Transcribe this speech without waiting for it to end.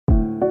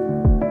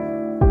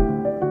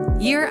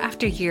Year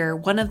after year,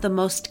 one of the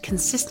most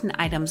consistent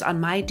items on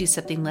my do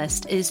something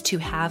list is to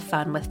have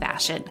fun with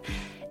fashion.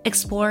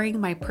 Exploring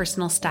my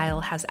personal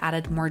style has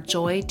added more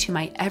joy to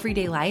my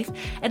everyday life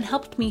and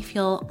helped me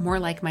feel more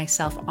like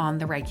myself on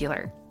the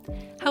regular.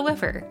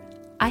 However,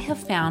 I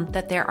have found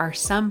that there are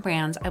some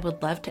brands I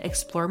would love to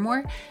explore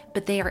more,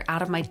 but they are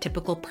out of my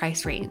typical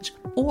price range.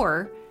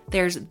 Or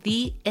there's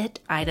the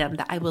it item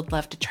that I would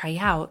love to try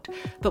out,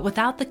 but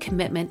without the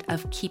commitment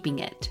of keeping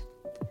it.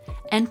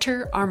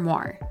 Enter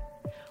Armoire.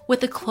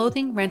 With a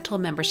clothing rental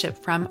membership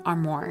from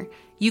Armoire,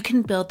 you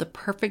can build the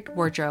perfect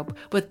wardrobe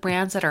with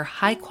brands that are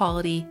high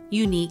quality,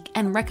 unique,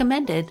 and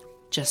recommended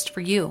just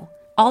for you.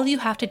 All you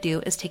have to do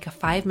is take a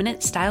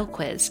 5-minute style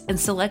quiz and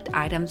select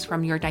items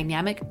from your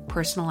dynamic,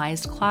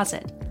 personalized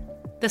closet.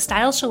 The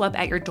styles show up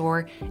at your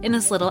door in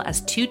as little as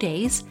 2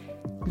 days.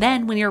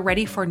 Then, when you're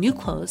ready for new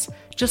clothes,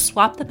 just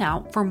swap them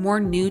out for more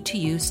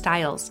new-to-you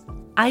styles.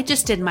 I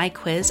just did my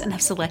quiz and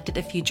have selected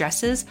a few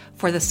dresses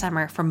for the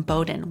summer from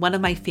Boden, one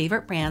of my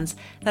favorite brands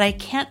that I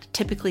can't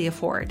typically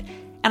afford.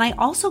 And I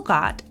also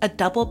got a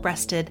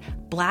double-breasted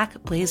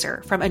black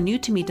blazer from a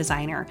new-to-me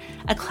designer,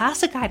 a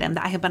classic item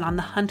that I have been on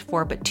the hunt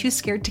for but too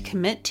scared to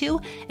commit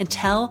to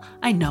until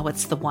I know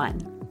it's the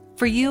one.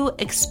 For you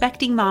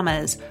expecting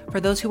mamas, for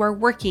those who are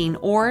working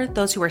or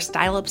those who are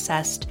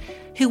style-obsessed,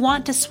 who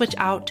want to switch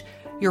out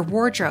your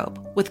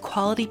wardrobe with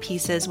quality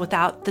pieces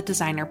without the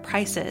designer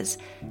prices,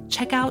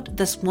 check out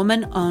this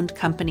woman-owned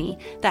company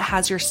that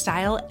has your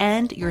style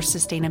and your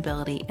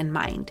sustainability in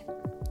mind.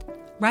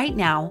 Right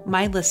now,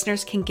 my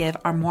listeners can give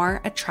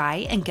Armoire a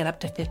try and get up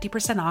to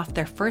 50% off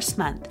their first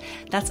month.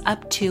 That's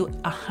up to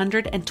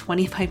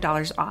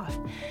 $125 off.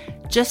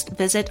 Just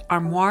visit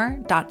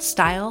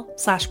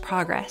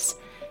armoire.style/progress.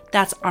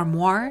 That's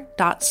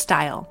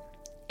armoire.style.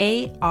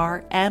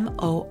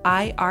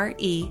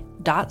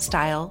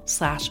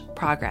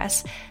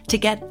 ARMOIRE.style/progress to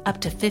get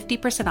up to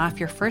 50% off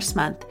your first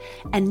month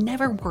and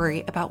never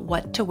worry about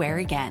what to wear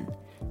again.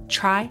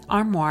 Try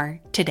Armoire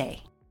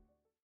today.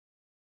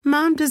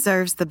 Mom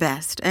deserves the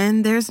best,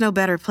 and there's no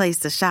better place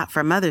to shop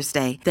for Mother's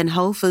Day than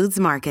Whole Foods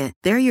Market.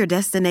 They're your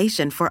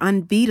destination for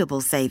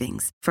unbeatable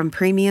savings, from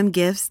premium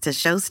gifts to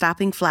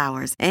show-stopping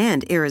flowers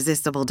and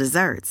irresistible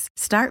desserts.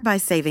 Start by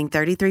saving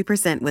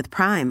 33% with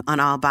Prime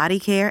on all body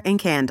care and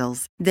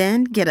candles.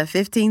 Then get a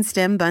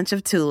 15-stem bunch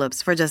of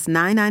tulips for just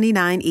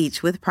 $9.99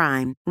 each with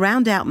Prime.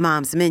 Round out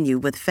Mom's menu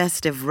with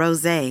festive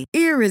rosé,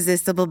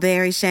 irresistible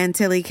berry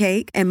chantilly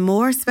cake, and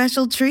more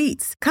special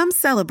treats. Come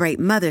celebrate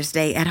Mother's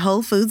Day at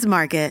Whole Foods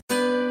Market.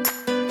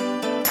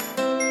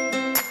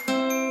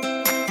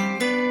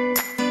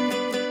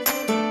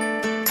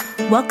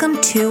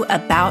 Welcome to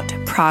About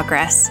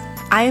Progress.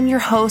 I am your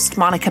host,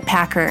 Monica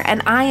Packer,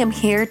 and I am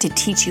here to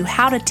teach you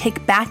how to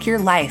take back your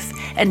life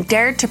and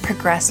dare to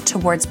progress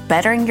towards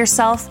bettering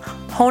yourself,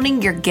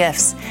 honing your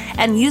gifts,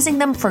 and using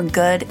them for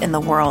good in the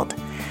world.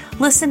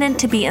 Listen in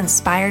to be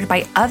inspired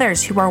by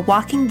others who are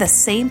walking the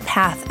same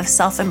path of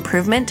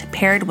self-improvement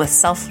paired with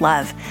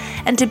self-love,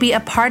 and to be a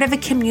part of a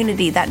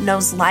community that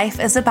knows life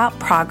is about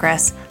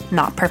progress,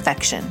 not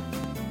perfection.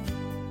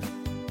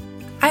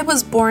 I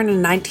was born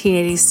in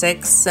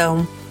 1986,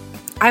 so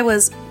I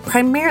was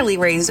primarily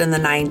raised in the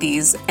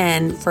 90s,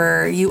 and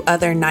for you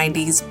other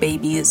 90s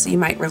babies, you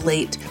might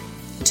relate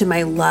to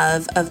my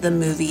love of the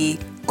movie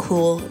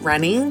Cool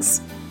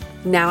Runnings.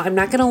 Now, I'm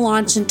not going to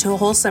launch into a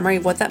whole summary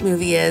of what that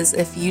movie is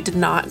if you did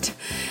not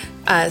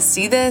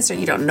see this or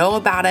you don't know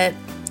about it.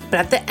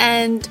 But at the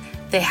end,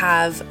 they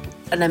have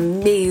an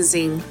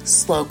amazing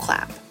slow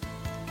clap.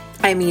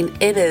 I mean,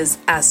 it is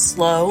as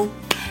slow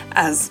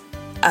as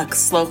a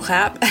slow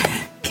clap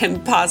can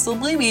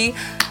possibly be.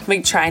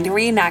 I'm trying to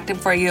reenact it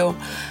for you,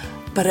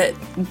 but it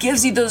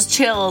gives you those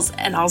chills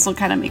and also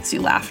kind of makes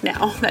you laugh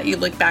now that you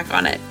look back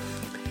on it.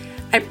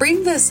 I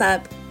bring this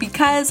up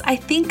because I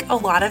think a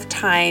lot of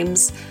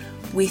times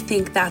we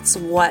think that's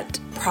what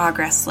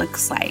progress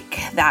looks like,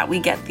 that we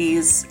get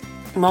these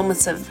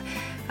moments of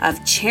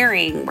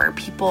cheering where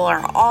people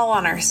are all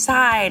on our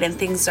side and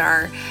things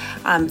are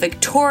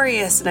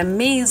victorious and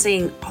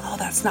amazing, although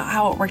that's not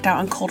how it worked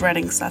out in Cold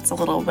Runnings, so that's a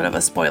little bit of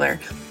a spoiler.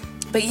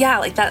 But yeah,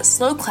 like that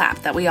slow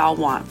clap that we all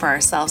want for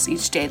ourselves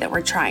each day that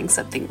we're trying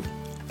something.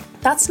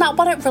 That's not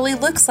what it really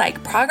looks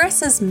like.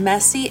 Progress is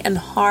messy and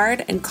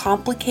hard and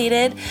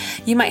complicated.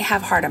 You might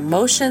have hard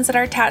emotions that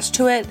are attached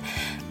to it,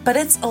 but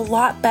it's a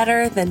lot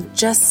better than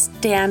just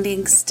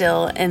standing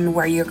still in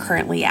where you're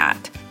currently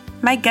at.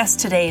 My guest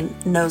today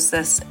knows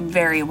this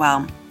very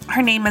well.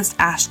 Her name is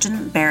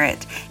Ashton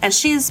Barrett, and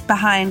she's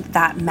behind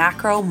that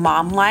Macro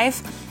Mom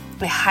Life.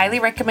 I highly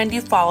recommend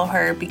you follow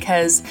her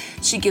because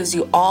she gives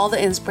you all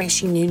the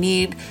inspiration you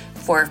need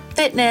for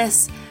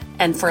fitness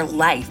and for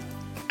life.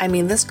 I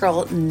mean, this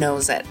girl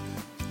knows it.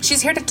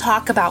 She's here to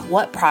talk about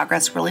what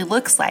progress really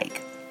looks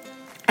like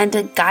and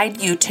to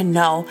guide you to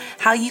know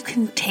how you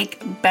can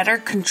take better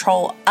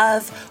control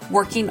of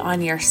working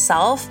on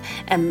yourself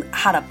and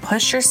how to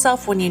push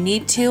yourself when you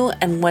need to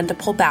and when to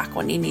pull back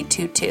when you need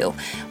to too,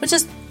 which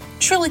is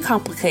truly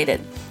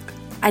complicated.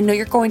 I know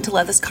you're going to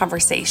love this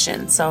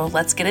conversation, so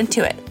let's get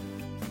into it.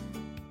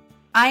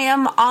 I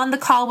am on the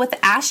call with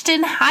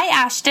Ashton. Hi,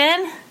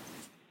 Ashton.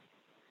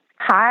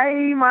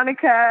 Hi,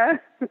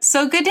 Monica.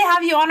 So good to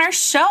have you on our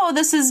show.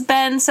 This has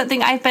been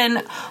something I've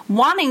been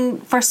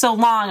wanting for so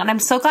long, and I'm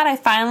so glad I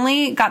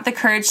finally got the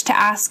courage to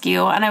ask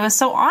you. And I was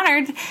so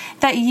honored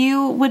that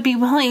you would be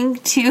willing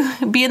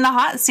to be in the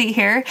hot seat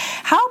here.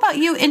 How about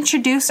you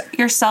introduce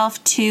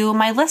yourself to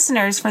my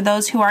listeners for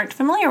those who aren't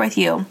familiar with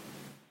you?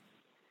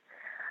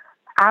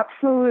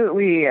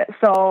 Absolutely.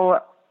 So,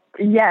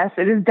 yes,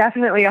 it is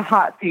definitely a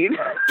hot seat.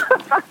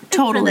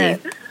 Totally.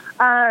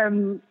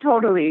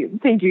 Totally.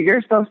 Thank you.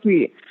 You're so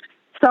sweet.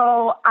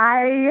 So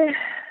I'm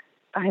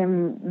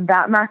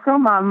that macro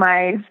mom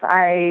life.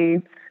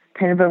 I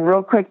kind of a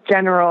real quick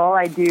general.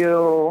 I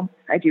do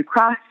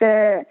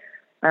CrossFit.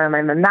 I'm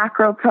a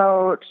macro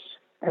coach.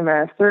 I'm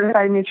a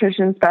certified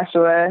nutrition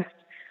specialist.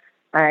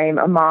 I'm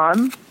a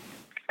mom.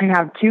 I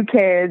have 2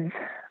 kids,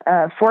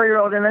 a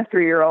 4-year-old and a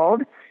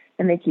 3-year-old,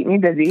 and they keep me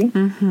busy.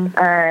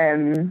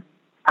 Mm-hmm.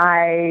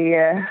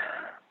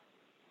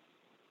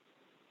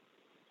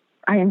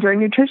 I enjoy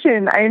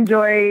nutrition. I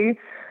enjoy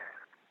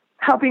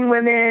helping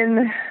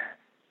women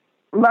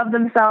love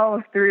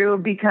themselves through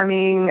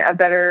becoming a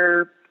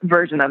better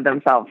version of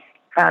themselves.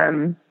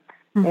 And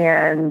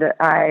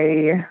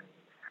I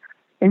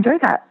enjoy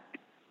that.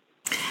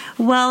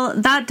 Well,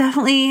 that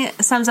definitely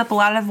sums up a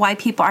lot of why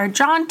people are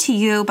drawn to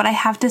you. But I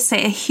have to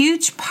say, a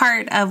huge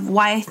part of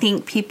why I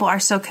think people are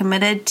so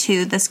committed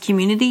to this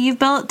community you've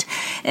built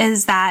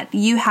is that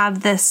you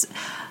have this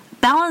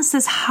balance,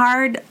 this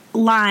hard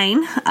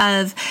line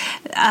of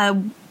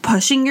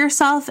pushing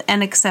yourself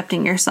and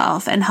accepting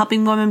yourself and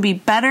helping women be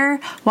better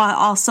while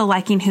also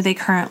liking who they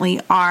currently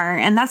are.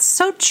 And that's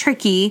so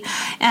tricky.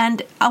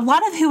 And a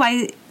lot of who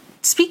I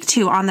speak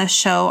to on this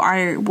show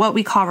are what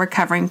we call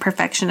recovering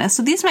perfectionists.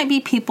 So these might be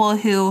people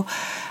who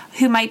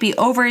might be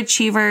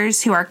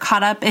overachievers, who are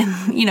caught up in,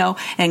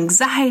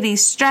 anxiety,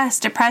 stress,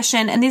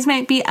 depression, and these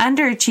might be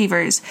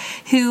underachievers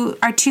who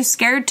are too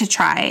scared to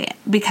try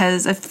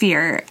because of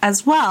fear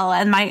as well,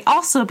 and might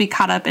also be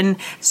caught up in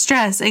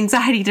stress,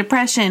 anxiety,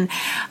 depression.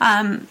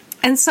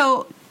 And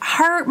so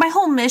my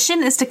whole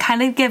mission is to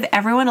kind of give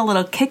everyone a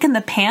little kick in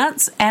the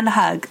pants and a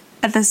hug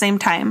at the same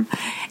time.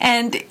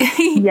 And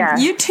yeah.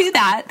 You do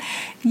that.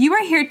 You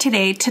are here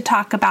today to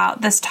talk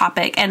about this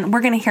topic, and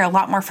we're going to hear a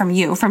lot more from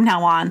you from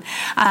now on.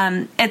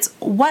 It's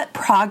what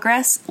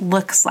progress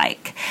looks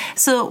like.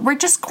 So we're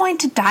just going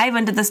to dive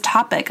into this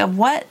topic of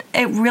what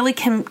it really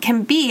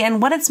can be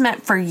and what it's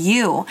meant for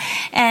you.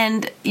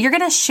 And you're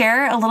going to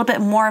share a little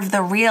bit more of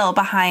the real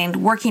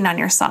behind working on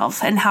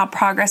yourself and how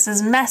progress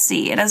is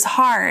messy. It is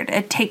hard.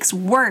 It takes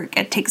work.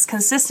 It takes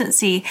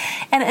consistency,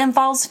 and it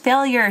involves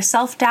failure,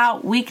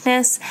 self-doubt,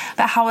 weakness,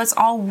 but how it's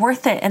all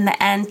worth it in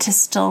the end to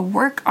still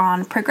work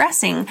on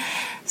progressing.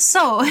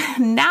 So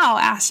now,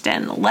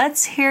 Ashton,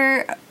 let's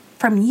hear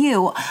from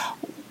you.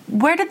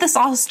 Where did this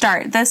all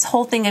start? This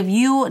whole thing of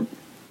you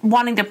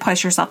wanting to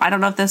push yourself. I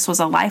don't know if this was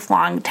a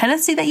lifelong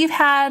tendency that you've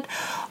had,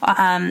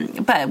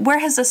 but where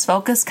has this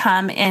focus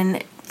come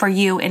in for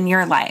you in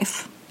your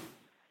life?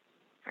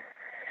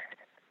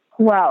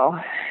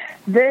 Well,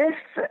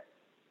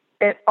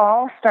 it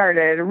all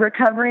started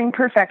recovering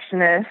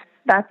perfectionist.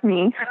 That's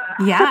me.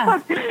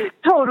 Yeah.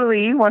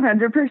 Totally,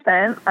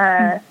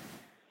 100%.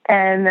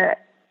 And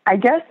I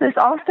guess this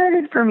all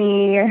started for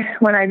me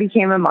when I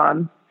became a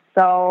mom.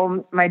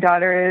 So my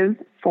daughter is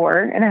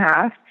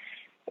 4.5.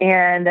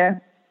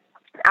 And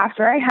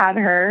after I had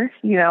her,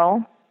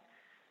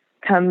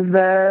 comes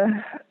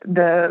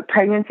the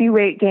pregnancy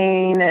weight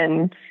gain,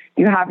 and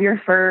you have your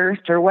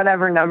first or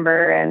whatever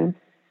number. And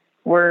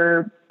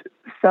we're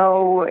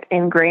so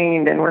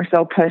ingrained and we're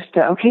so pushed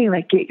to, okay,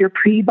 like get your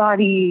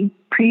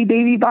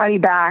pre-baby body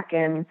back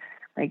and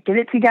like get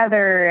it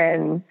together.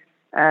 And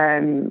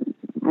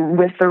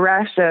with the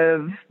rush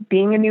of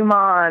being a new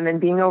mom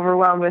and being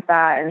overwhelmed with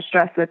that and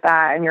stressed with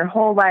that, and your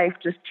whole life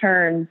just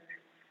turns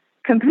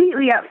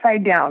completely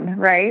upside down,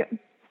 right?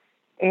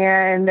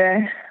 And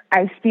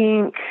I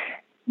think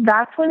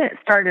that's when it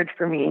started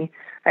for me.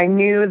 I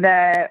knew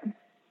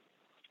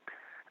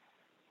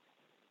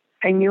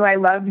I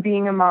loved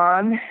being a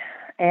mom,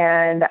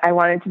 and I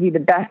wanted to be the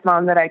best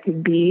mom that I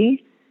could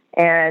be.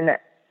 And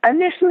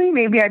initially,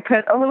 maybe I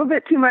put a little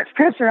bit too much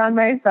pressure on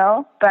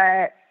myself,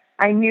 but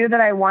I knew that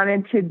I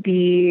wanted to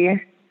be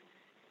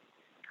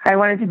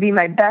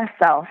my best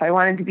self. I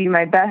wanted to be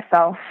my best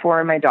self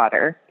for my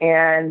daughter.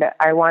 And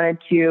I wanted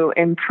to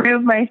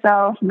improve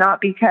myself, not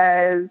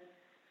because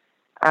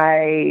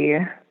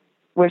I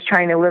was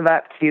trying to live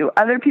up to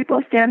other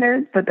people's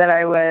standards, but that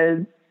I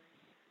was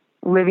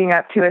living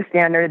up to a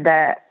standard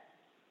that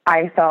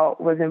I felt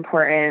was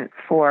important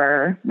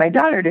for my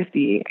daughter to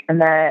see,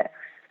 and that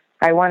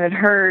I wanted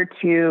her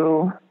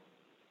to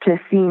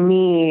see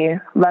me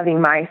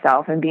loving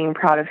myself and being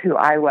proud of who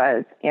I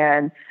was.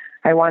 And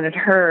I wanted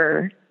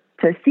her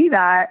to see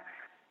that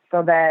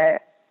so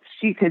that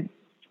she could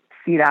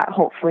see that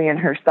hopefully in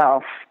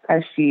herself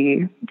as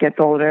she gets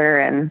older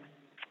and,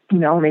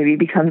 maybe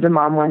becomes a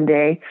mom one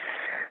day.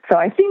 So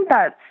I think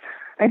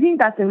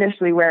that's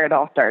initially where it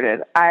all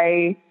started.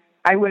 I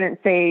I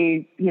wouldn't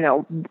say,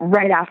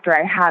 right after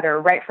I had her,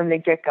 right from the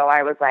get-go,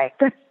 I was like,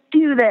 let's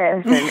do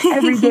this. And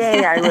every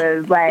day I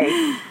was like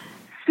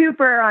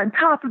super on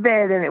top of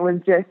it. And it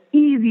was just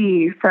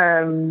easy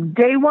from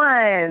day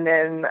one.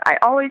 And I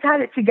always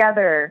had it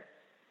together.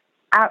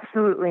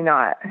 Absolutely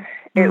not.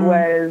 It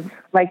was,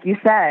 like you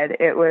said,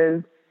 it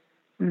was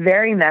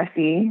very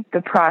messy,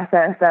 the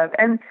process of,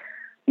 and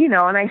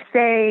I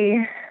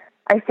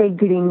say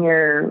getting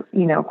your,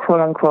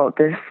 quote unquote,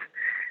 this,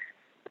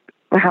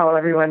 how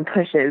everyone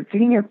pushes,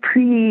 getting your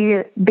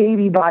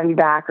pre-baby body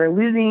back or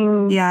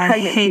losing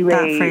pregnancy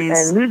weight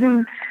and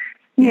losing,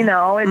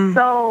 it's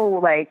so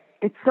like,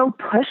 it's so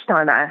pushed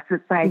on us.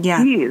 It's like,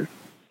 geez,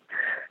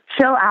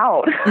 chill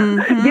out.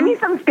 Give me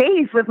some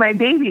space with my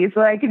baby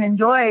so I can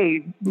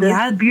enjoy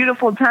this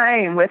beautiful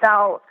time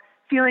without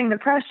feeling the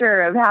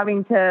pressure of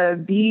having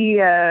to be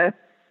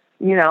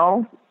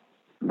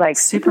like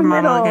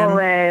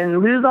supermodel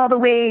and lose all the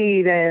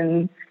weight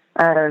and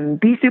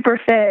be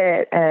super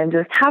fit and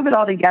just have it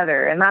all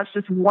together. And that's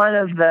just one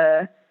of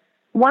the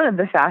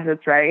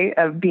facets, right,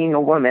 of being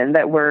a woman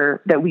that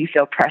we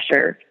feel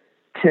pressure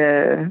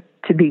to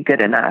be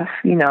good enough,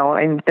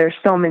 and there's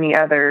so many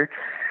other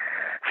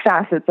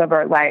facets of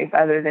our life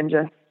other than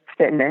just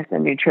fitness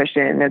and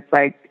nutrition. It's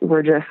like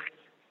the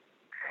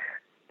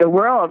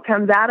world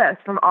comes at us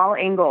from all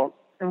angles,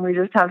 and we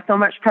just have so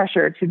much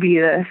pressure to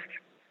be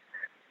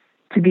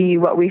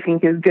what we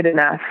think is good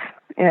enough.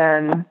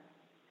 And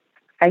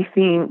I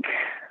think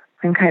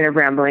I'm kind of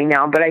rambling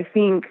now, but I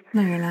think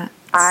no, you're not.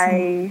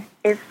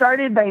 It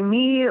started by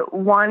me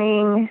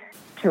wanting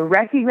to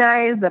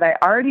recognize that I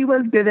already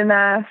was good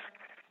enough,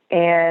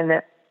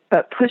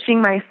 but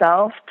pushing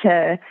myself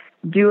to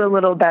do a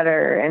little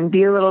better and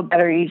be a little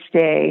better each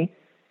day.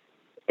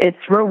 It's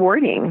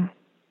rewarding,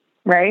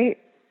 right?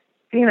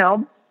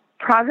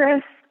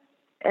 Progress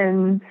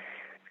and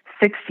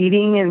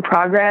succeeding in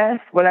progress,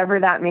 whatever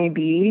that may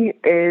be,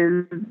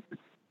 is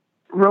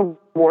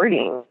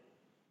rewarding.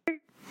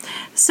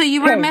 So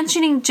you were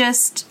mentioning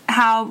just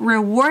how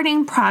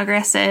rewarding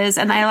progress is,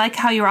 and I like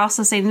how you were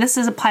also saying this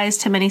applies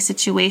to many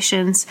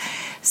situations.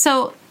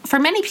 So for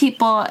many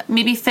people,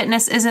 maybe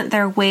fitness isn't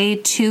their way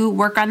to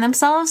work on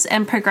themselves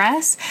and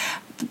progress,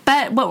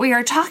 but what we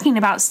are talking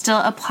about still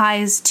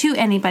applies to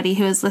anybody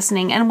who is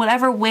listening in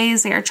whatever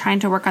ways they are trying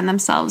to work on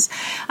themselves.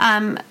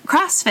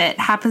 CrossFit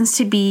happens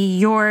to be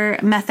your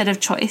method of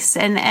choice,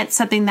 and it's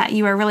something that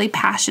you are really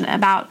passionate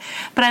about.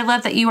 But I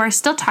love that you are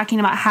still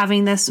talking about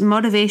having this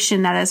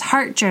motivation that is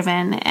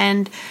heart-driven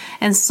and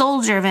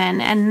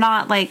soul-driven, and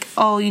not like,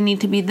 oh, you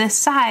need to be this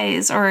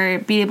size or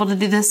be able to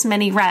do this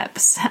many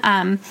reps,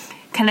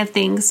 kind of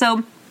thing.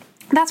 So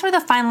that's where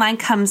the fine line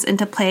comes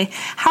into play.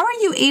 How are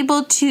you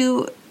able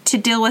to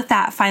deal with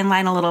that fine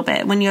line a little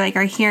bit when you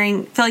are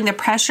feeling the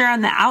pressure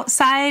on the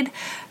outside,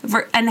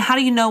 and how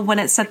do you know when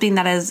it's something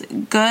that is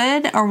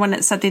good or when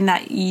it's something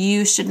that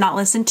you should not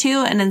listen to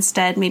and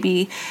instead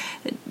maybe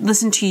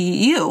listen to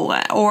you,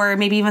 or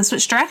maybe even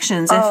switch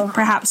directions if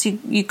perhaps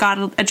you got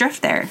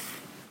adrift there?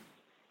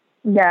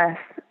 Yes,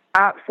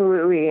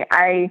 absolutely.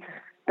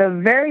 The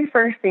very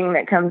first thing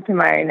that comes to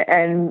mind,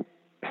 and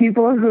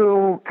people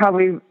who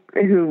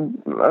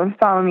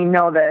follow me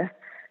know this,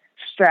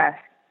 stress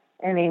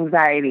and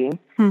anxiety.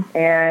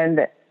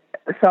 And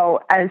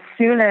so as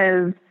soon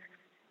as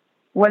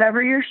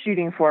whatever you're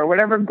shooting for,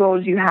 whatever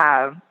goals you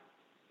have,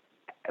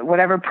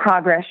 whatever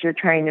progress you're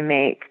trying to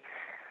make,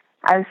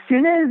 as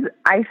soon as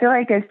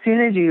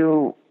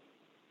you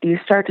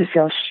start to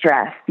feel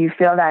stress, you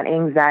feel that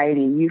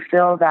anxiety, you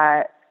feel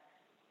that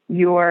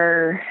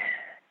you're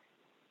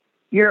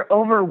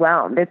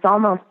overwhelmed. It's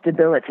almost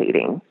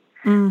debilitating.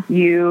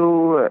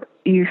 You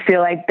feel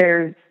like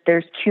there's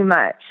too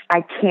much.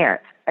 I can't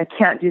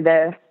do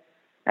this.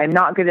 I'm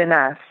not good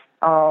enough.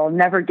 I'll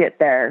never get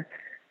there.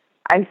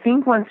 I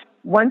think once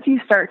you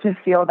start to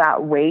feel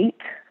that weight,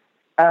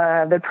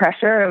 the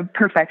pressure of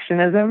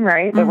perfectionism,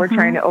 right, that we're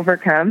trying to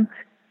overcome,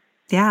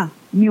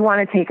 you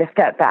want to take a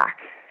step back.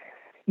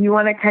 You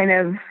want to kind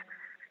of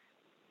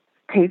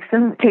take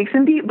some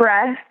deep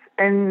breaths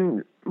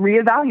and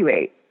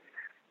reevaluate.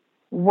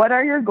 What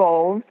are your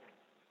goals?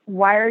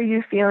 Why are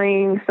you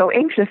feeling so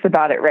anxious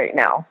about it right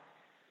now?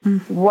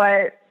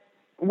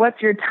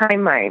 What's your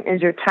timeline?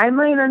 Is your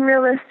timeline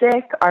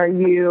unrealistic? Are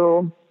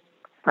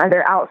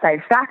there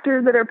outside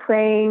factors that are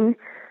playing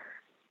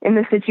in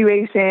the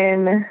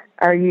situation?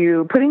 Are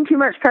you putting too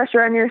much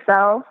pressure on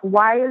yourself?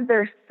 Why is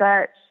there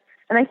such,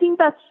 and I think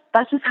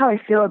that's just how I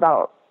feel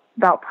about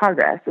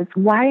progress. It's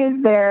why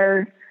is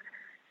there,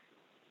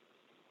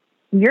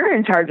 you're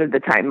in charge of the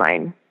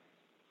timeline.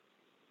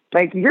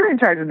 Like, you're in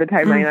charge of the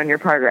timeline on your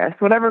progress.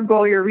 Whatever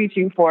goal you're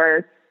reaching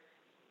for,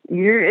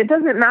 it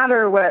doesn't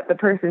matter what the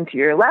person to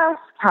your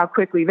left, how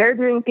quickly they're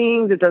doing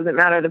things. It doesn't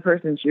matter the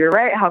person to your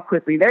right, how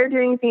quickly they're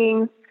doing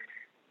things.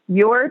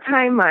 Your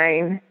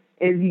timeline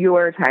is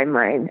your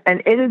timeline,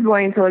 and it is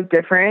going to look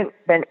different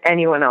than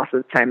anyone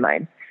else's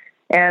timeline.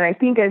 And I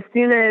think as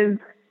soon as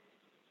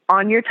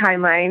on your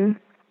timeline,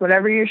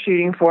 whatever you're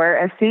shooting for,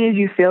 as soon as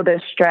you feel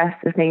this stress,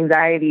 this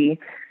anxiety,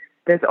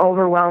 this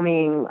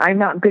overwhelming, I'm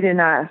not good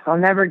enough, I'll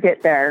never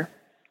get there.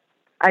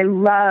 I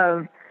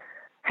don't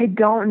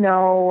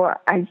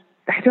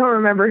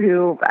remember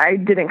who, I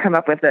didn't come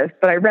up with this,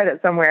 but I read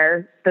it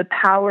somewhere, the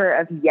power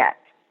of yet.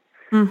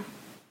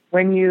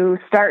 When you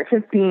start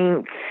to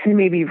think,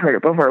 maybe you've heard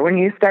it before, when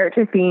you start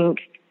to think,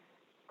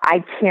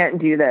 I can't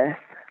do this,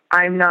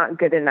 I'm not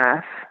good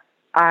enough,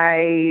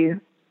 I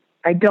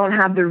don't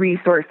have the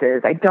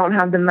resources, I don't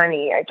have the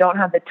money, I don't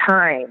have the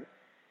time,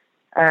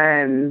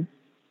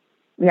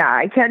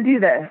 I can't do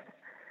this.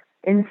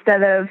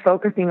 Instead of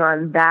focusing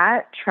on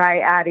that, try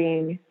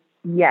adding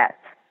yet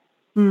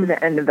to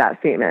the end of that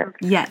statement.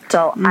 Yet.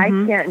 So I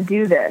can't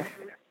do this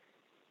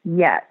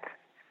yet.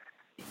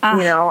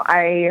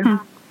 I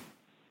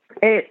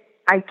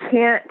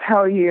can't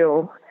tell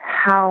you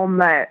how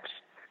much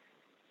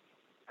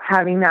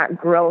having that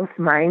growth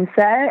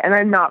mindset, and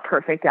I'm not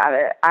perfect at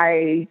it.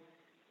 I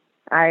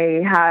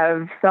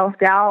have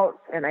self-doubt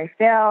and I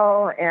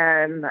fail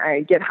and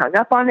I get hung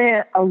up on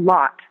it a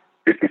lot.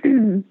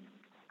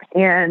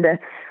 And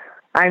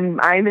I'm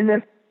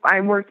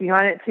working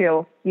on it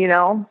too,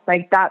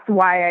 like that's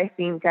why I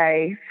think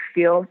I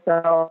feel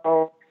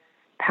so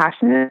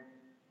passionate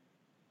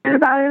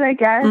about it, I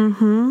guess.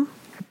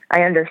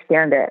 I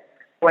understand it,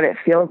 what it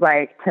feels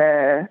like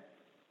to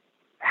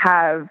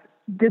have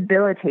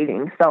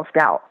debilitating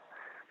self-doubt.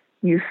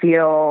 You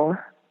feel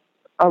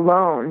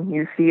alone.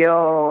 You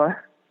feel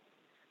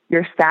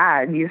you're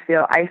sad. You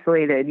feel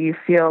isolated. You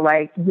feel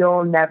like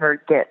you'll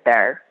never get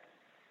there.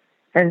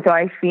 And so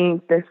I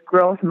think this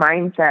growth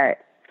mindset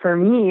for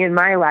me in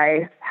my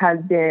life has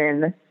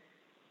been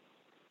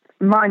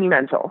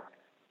monumental.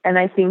 And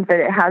I think that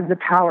it has the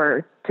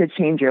power to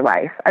change your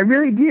life. I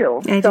really do.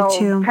 I do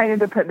too. Kind of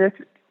to put this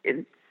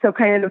in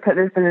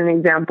an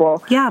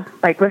example. Yeah.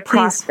 Like with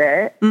please.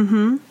 CrossFit.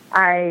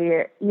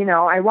 I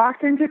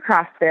walked into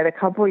CrossFit a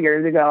couple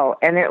years ago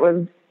and it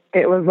was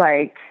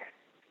like,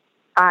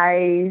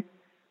 I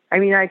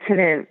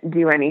couldn't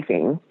do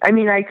anything.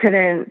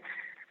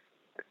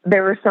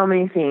 There were so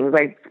many things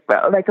like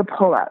a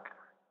pull-up,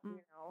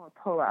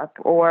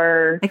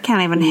 or I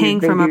can't even hang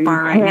from a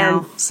bar right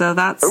now. So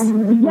that's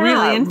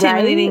really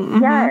intimidating.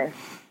 Right? Yes,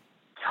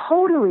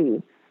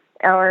 totally.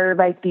 Or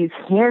like these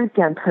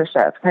handstand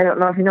push-ups. I don't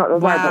know if you know what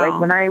those are, but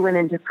like when I went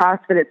into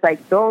CrossFit, it's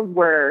like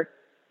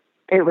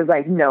it was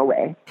like, no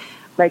way.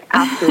 Like,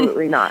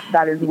 absolutely not.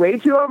 That is way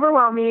too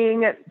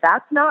overwhelming.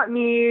 That's not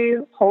me.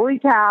 Holy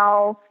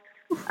cow.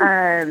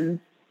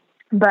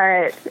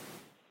 But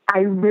I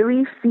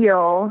really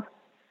feel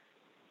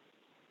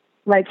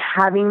like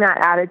having that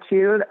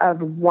attitude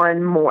of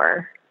one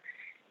more.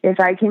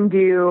 If I can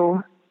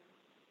do,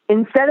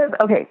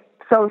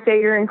 so say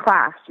you're in a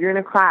class, you're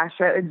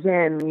at a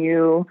gym,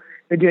 you're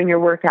doing your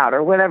workout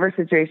or whatever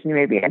situation you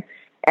may be in,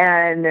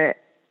 and,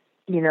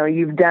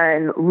 you've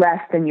done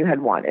less than you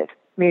had wanted.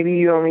 Maybe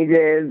you only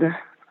did,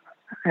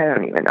 I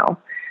don't even know.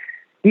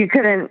 You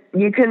couldn't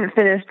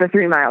finish the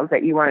 3 miles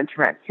that you wanted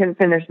to run. You couldn't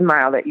finish the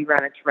mile that you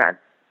wanted to run.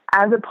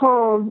 As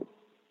opposed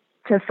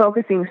to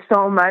focusing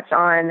so much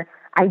on,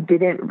 I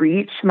didn't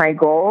reach my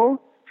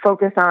goal,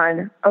 focus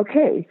on,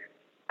 okay,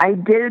 I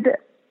did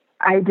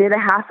a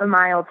half a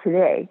mile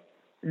today.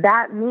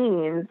 That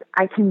means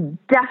I can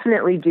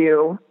definitely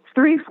do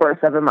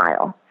 3/4 of a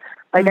mile.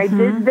 Like I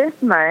did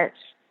this much,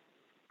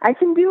 I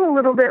can do a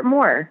little bit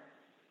more.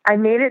 I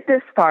made it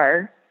this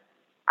far,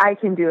 I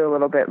can do a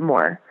little bit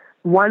more.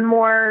 One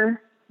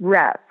more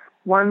rep,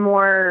 one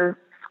more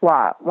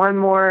squat, one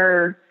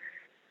more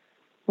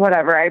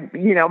whatever.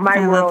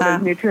 My world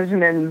is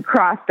nutrition and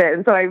CrossFit,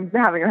 and so I'm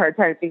having a hard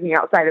time thinking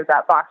outside of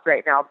that box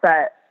right now.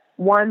 But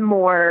one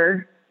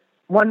more.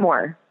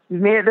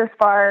 You've made it this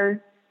far,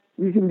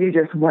 you can do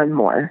just one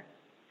more.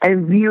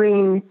 And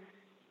viewing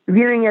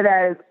it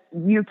as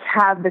you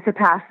have the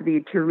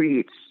capacity to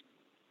reach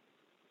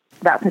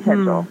that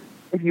potential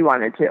if you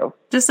wanted to.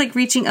 Just like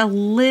reaching a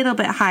little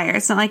bit higher.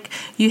 It's not like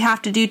you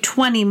have to do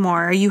 20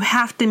 more, or you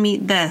have to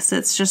meet this.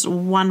 It's just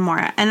one more.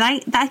 And I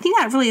think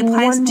that really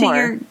applies to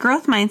your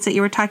growth mindset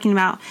you were talking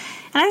about.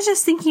 And I was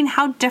just thinking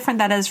how different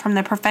that is from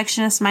the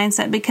perfectionist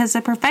mindset, because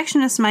the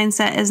perfectionist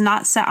mindset is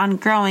not set on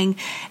growing.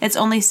 It's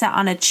only set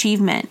on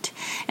achievement.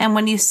 And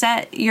when you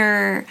set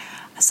your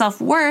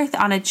self-worth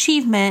on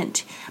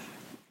achievement,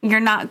 you're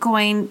not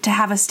going to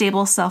have a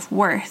stable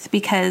self-worth,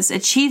 because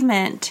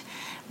achievement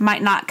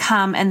might not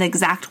come in the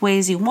exact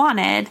ways you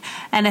wanted.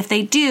 And if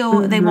they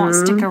do, they won't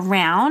stick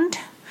around.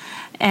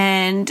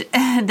 And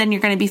then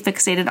you're going to be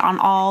fixated on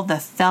all the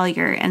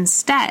failure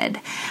instead.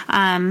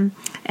 And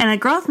a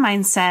growth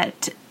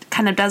mindset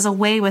kind of does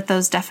away with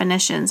those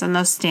definitions and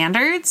those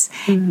standards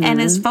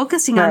and is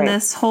focusing on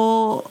this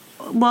whole,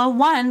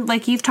 one,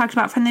 like you've talked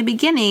about from the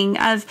beginning,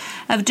 of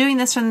doing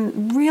this for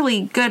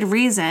really good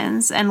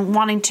reasons and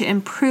wanting to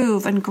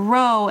improve and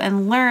grow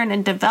and learn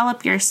and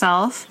develop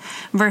yourself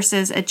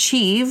versus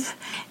achieve.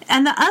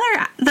 And the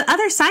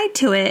other side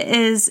to it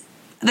is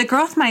the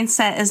growth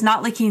mindset is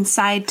not looking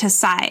side to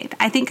side.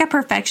 I think a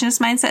perfectionist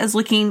mindset is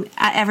looking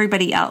at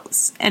everybody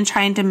else and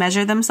trying to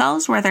measure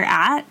themselves where they're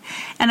at.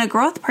 And a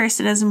growth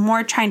person is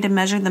more trying to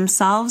measure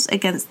themselves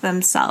against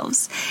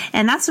themselves.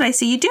 And that's what I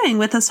see you doing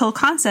with this whole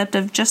concept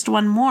of just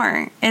one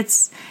more.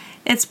 It's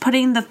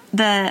putting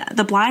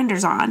the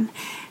blinders on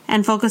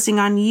and focusing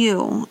on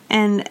you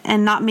and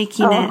not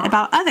making it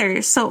about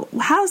others. So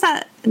how's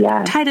that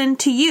tied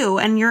into you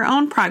and your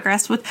own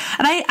progress with,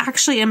 and I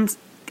actually am,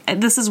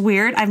 this is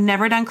weird. I've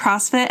never done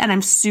CrossFit and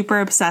I'm super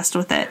obsessed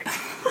with it.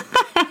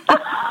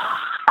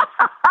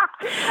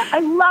 I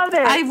love it.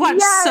 I've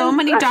watched so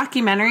many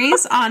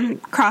documentaries on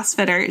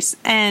CrossFitters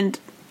and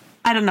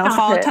I don't know,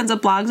 follow tons of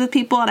blogs with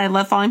people, and I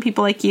love following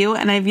people like you,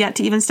 and I've yet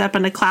to even step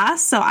into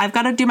class, so I've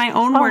got to do my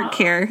own work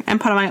here and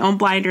put on my own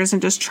blinders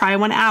and just try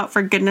one out,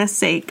 for goodness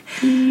sake.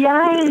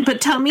 Yes. But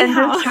tell me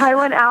how. Just try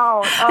one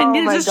out. Oh, I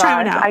need to just try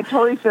one out. I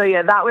totally feel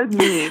you. That was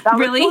me. That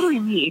was totally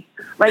me.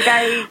 Like,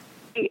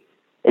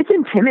 it's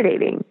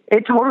intimidating.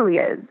 It totally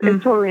is.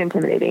 It's totally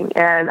intimidating.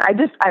 And I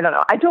don't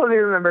know. I totally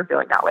remember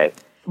feeling that way.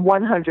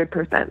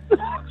 100%.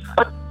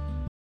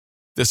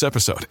 This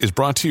episode is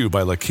brought to you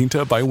by La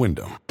Quinta by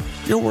Wyndham.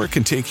 Your work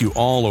can take you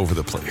all over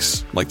the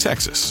place, like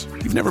Texas.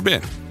 You've never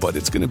been, but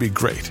it's going to be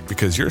great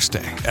because you're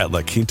staying at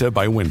La Quinta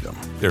by Wyndham.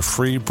 Their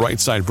free Bright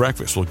Side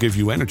breakfast will give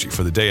you energy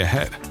for the day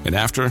ahead. And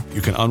after,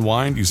 you can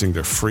unwind using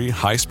their free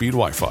high-speed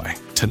Wi-Fi.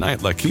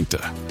 Tonight, La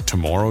Quinta.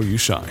 Tomorrow, you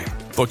shine.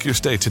 Book your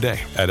stay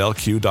today at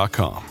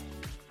LQ.com.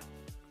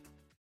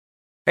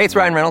 Hey, it's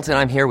Ryan Reynolds, and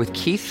I'm here with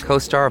Keith,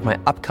 co-star of my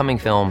upcoming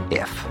film,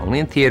 If, only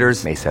in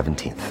theaters May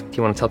 17th. Do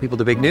you want to tell people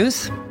the big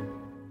news?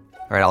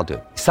 All right, I'll do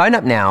it. Sign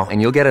up now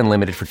and you'll get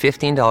unlimited for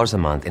 $15 a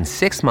month and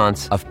 6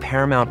 months of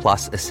Paramount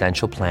Plus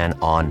Essential Plan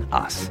on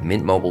us.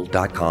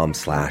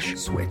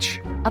 MintMobile.com/switch.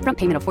 Upfront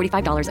payment of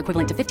 $45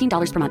 equivalent to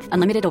 $15 per month.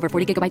 Unlimited over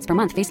 40 gigabytes per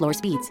month. Face lower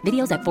speeds.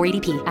 Videos at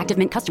 480p. Active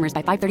Mint customers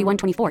by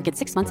 531.24 get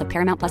 6 months of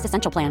Paramount Plus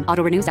Essential Plan.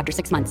 Auto renews after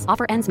 6 months.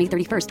 Offer ends May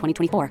 31st,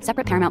 2024.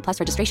 Separate Paramount Plus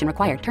registration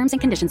required. Terms and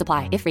conditions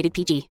apply if rated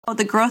PG.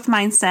 The growth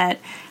mindset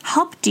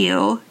helped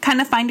you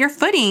kind of find your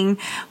footing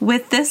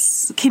with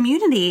this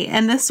community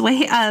and this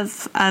way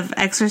of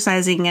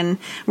exercising and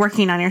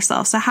working on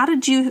yourself. So how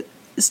did you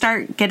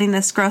start getting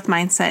this growth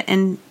mindset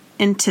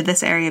into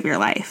this area of your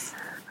life?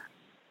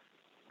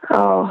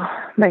 Oh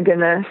my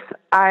goodness.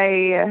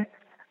 I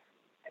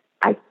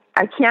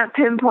can't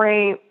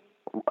pinpoint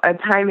a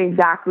time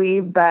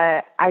exactly,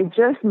 but I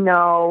just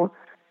know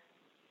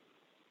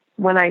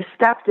when I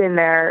stepped in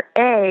there,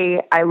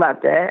 I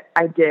loved it.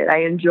 I did.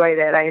 I enjoyed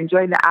it. I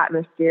enjoyed the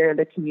atmosphere,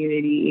 the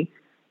community,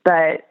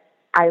 but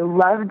I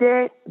loved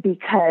it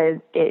because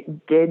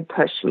it did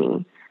push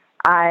me.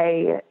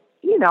 I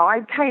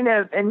kind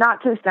of, and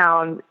not to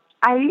sound,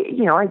 I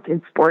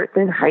did sports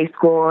in high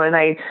school, and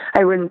I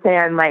wouldn't say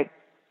I'm like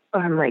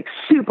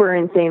super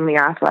insanely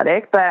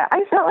athletic, but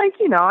I felt like,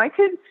 I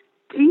could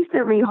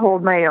decently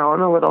hold my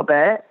own a little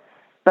bit.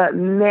 But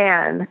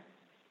man,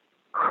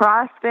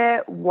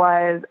 CrossFit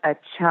was a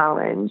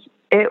challenge.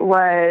 It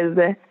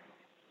really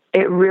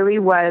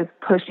was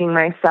pushing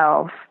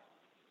myself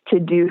to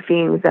do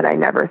things that I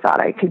never thought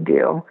I could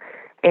do.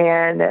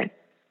 And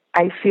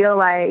I feel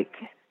like,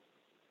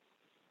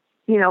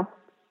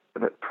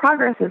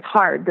 progress is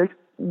hard.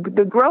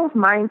 The growth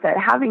mindset,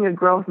 having a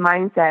growth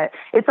mindset,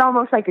 it's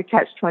almost like a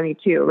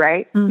catch-22,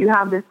 right? You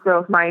have this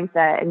growth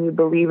mindset and you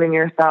believe in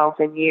yourself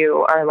and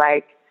you are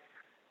like,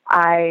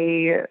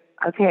 I've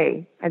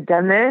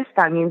done this.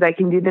 That means I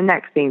can do the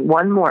next thing.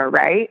 One more,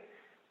 right?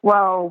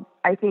 Well,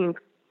 I think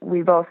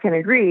we both can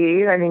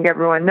agree. I think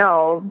everyone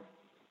knows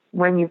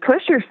when you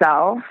push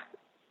yourself,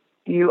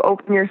 you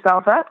open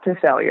yourself up to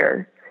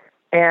failure,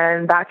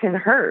 and that can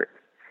hurt,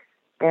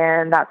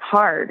 and that's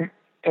hard,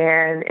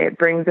 and it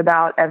brings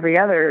about every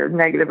other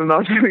negative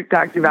emotion we've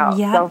talked about,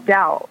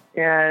 self-doubt,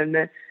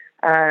 and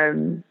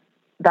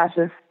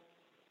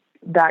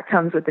that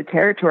comes with the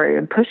territory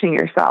of pushing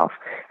yourself.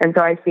 And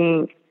so I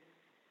think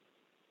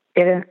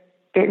it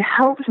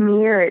helped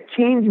me, or it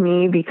changed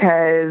me,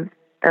 because,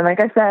 and like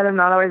I said, I'm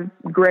not always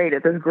great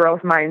at this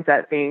growth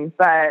mindset thing,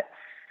 but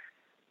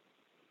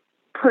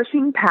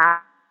pushing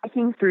past,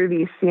 breaking through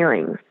these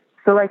ceilings.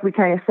 So like we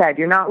kind of said,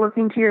 you're not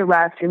looking to your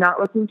left, you're not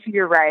looking to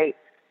your right,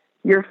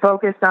 you're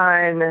focused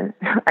on,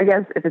 I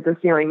guess if it's a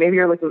ceiling, maybe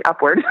you're looking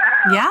upward.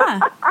 Yeah,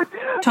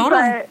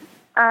 totally. But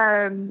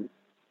kind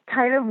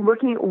of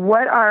looking,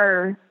 what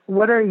are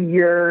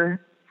your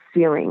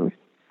ceilings?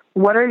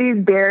 What are these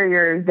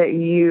barriers that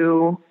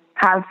you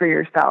have for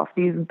yourself,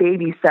 these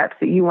baby steps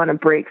that you want to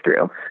break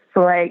through?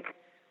 So like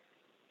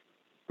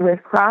with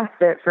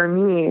CrossFit, for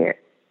me,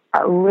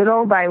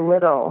 little by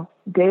little,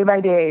 day by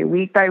day,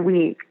 week by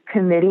week,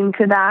 committing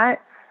to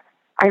that.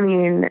 I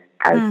mean,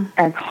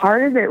 as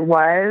hard as it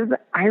was,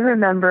 I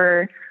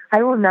remember,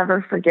 I will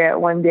never forget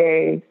one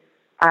day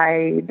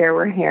there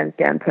were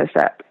handstand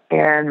push-ups,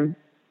 and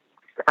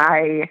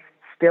I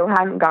still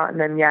hadn't gotten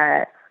them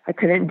yet. I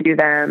couldn't do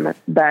them,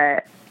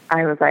 but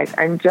I was like,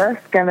 I'm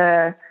just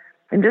gonna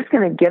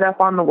get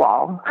up on the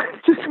wall.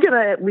 Just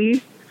gonna at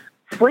least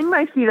fling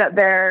my feet up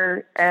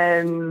there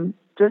and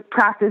just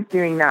practice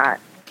doing that.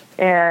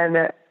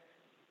 And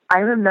I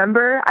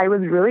remember I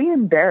was really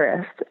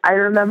embarrassed. I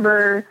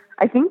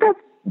think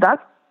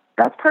that's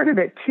part of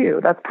it too.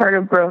 That's part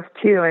of growth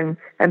too.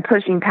 And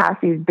pushing past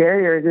these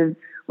barriers is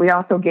we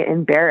also get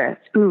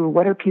embarrassed. Ooh,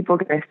 what are people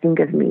going to think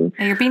of me?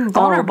 And you're being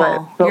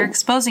vulnerable. You're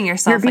exposing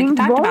yourself. You're being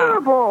like you talked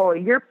vulnerable.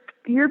 About.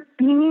 You're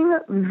being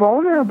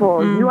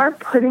vulnerable. You are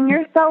putting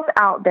yourself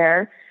out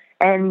there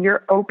and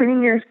you're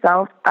opening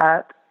yourself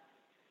up,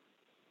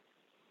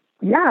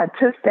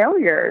 to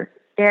failure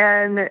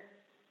and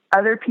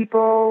other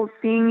people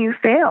seeing you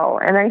fail.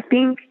 And I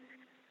think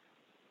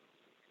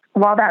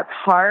while that's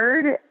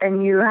hard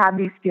and you have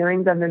these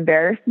feelings of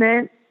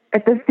embarrassment,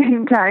 at the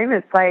same time,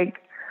 it's like,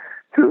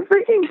 who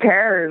freaking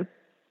cares?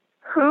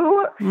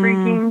 Who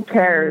freaking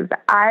cares?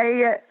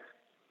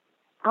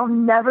 I'll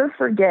never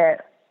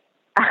forget.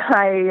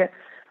 I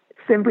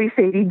Simply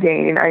Sadie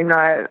Jane. I'm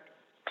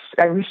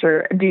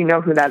sure. Do you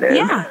know who that is?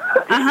 Yeah.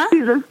 Uh-huh.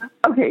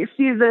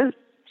 She's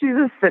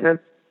a fitness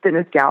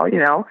gal, you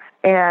know.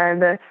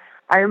 And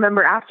I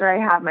remember after I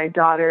had my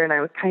daughter and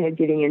I was kind of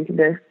getting into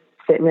this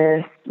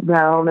fitness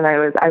realm and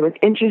I was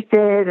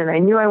interested and I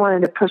knew I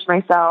wanted to push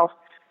myself.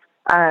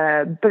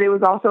 But it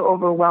was also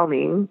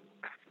overwhelming.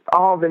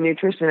 All the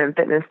nutrition and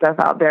fitness stuff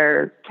out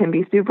there can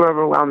be super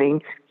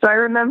overwhelming. So I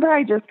remember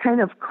I just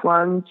kind of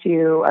clung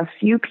to a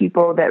few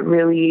people that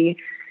really,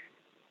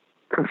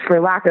 for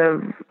lack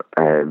of,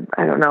 I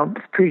don't know,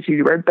 pretty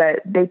cheesy word,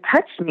 but they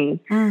touched me.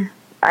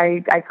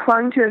 I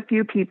clung to a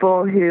few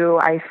people who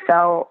I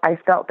felt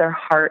their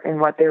heart in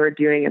what they were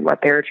doing and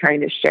what they were trying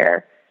to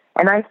share.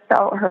 And I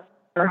felt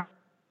her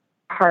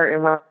heart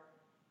in what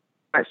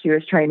she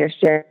was trying to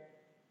share.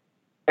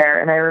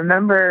 And I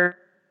remember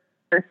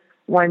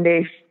one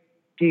day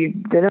she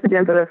did the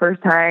gym for the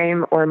first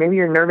time, or maybe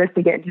you're nervous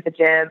to get into the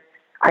gym.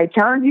 I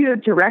challenge you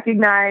to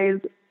recognize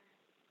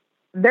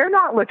they're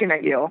not looking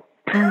at you.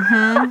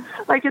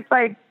 It's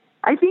like,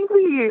 I think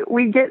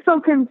we get so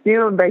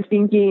consumed by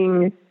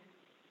thinking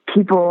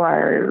people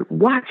are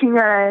watching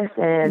us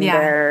and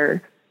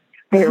they're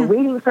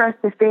waiting for us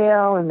to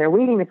fail and they're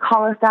waiting to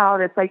call us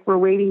out. It's like we're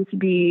waiting to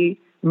be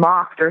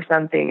mocked or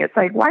something. It's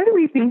like, why do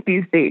we think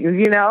these things?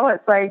 You know,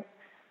 it's like,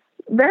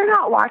 they're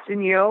not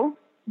watching you.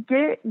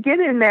 Get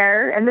in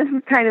there. And this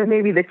is kind of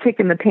maybe the kick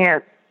in the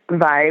pants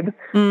vibe,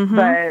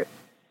 but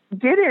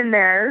get in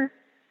there,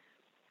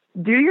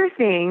 do your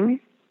thing,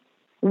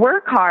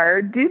 work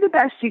hard, do the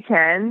best you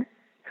can.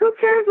 Who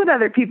cares what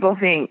other people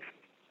think?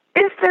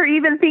 If they're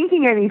even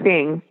thinking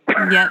anything.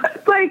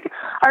 Yep. Like,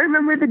 I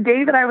remember the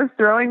day that I was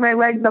throwing my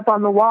legs up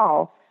on the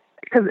wall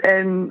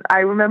and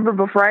I remember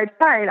before I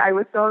tried, I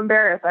was so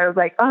embarrassed. I was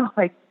like,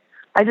 I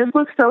just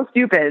look so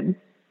stupid.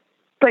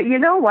 But you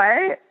know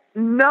what?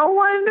 No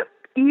one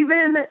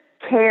even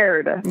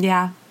cared.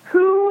 Yeah.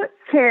 Who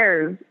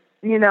cares?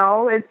 You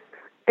know,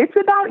 it's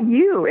about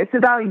you. It's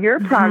about your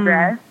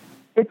progress.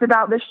 It's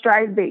about the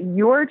strides that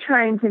you're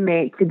trying to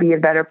make to be a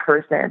better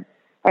person.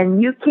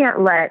 And you can't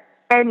let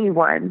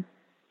anyone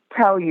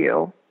tell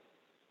you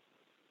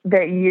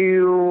what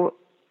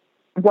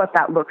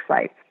that looks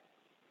like.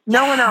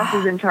 No one else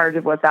is in charge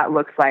of what that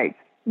looks like.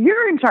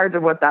 You're in charge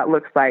of what that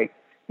looks like.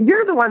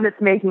 You're the one that's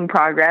making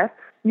progress.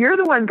 You're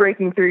the one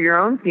breaking through your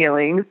own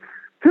feelings.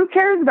 Who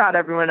cares about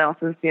everyone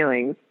else's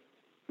feelings?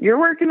 You're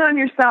working on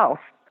yourself.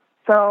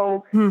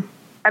 So, and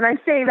I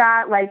say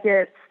that like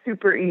it's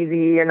super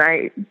easy,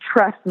 and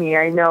trust me,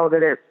 I know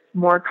that it's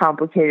more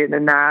complicated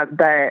than that,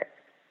 but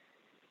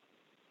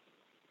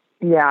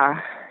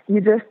yeah, you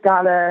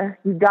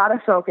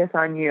gotta focus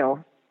on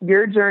you.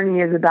 Your journey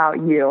is about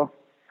you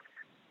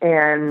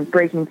and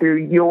breaking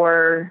through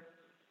your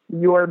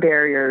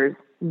barriers,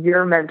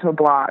 your mental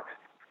blocks.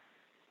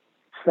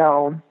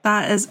 So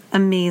that is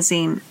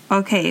amazing.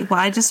 Okay. Well,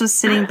 I just was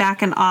sitting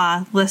back in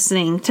awe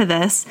listening to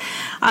this.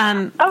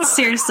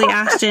 Seriously,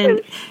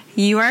 Ashton,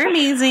 you are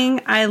amazing.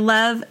 I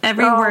love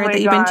every word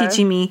that you've been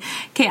teaching me.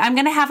 Okay. I'm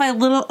going to have a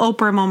little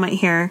Oprah moment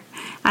here.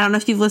 I don't know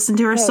if you've listened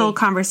to her soul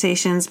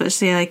conversations, but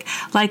she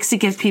likes to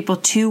give people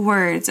 2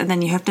 words and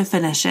then you have to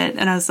finish it.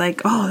 And I was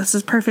like, oh, this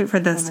is perfect for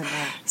this.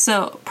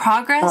 So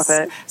progress.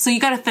 So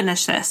you got to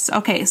finish this.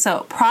 Okay.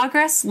 So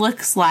progress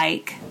looks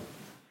like.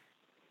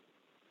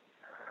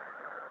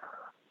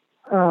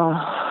 Oh,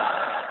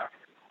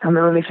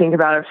 let me think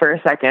about it for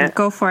a second.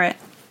 Go for it.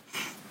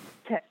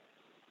 Okay.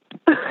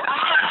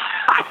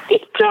 I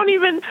don't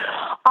even,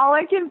 all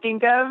I can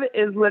think of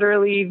is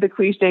literally the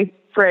cliche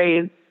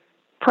phrase,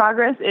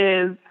 progress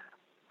is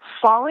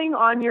falling flat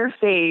on your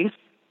face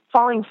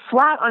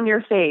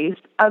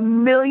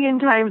 1,000,000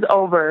 times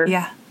over.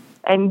 Yeah.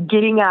 And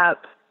getting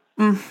up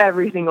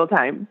every single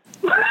time.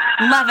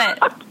 Love it.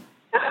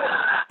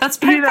 That's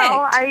perfect. You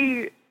know,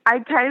 I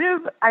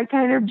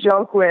kind of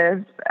joke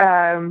with,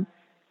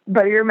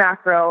 Butter Your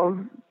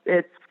Macro.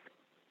 It's,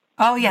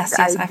 oh yes,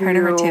 I've heard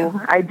of her too.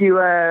 I do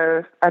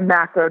a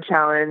macro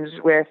challenge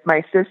with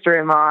my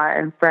sister-in-law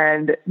and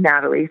friend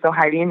Natalie. So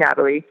Heidi and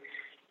Natalie,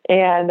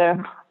 and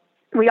I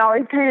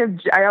always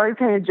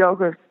kind of joke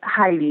with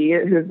Heidi,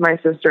 who's my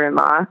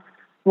sister-in-law,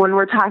 when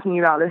we're talking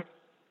about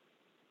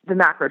the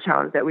macro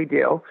challenge that we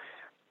do.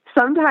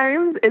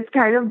 sometimes it's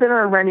kind of been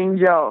a running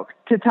joke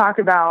to talk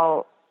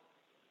about,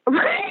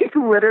 like,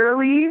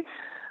 literally,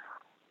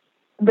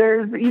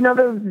 there's,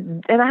 those,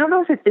 and I don't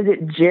know if is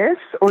it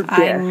GIFs or GIFs?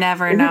 I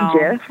never know.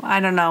 GIFs? I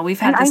don't know. We've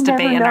had this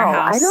debate in our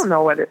house. I don't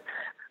know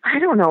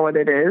what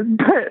it is,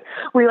 but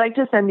we like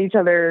to send each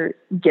other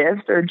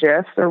GIFs or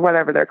GIFs or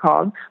whatever they're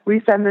called.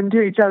 We send them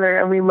to each other,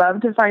 and we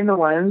love to find the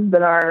ones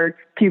that are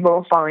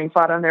people falling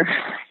flat on their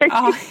face.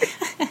 Oh.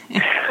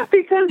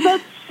 Because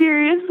that's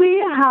seriously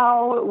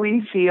how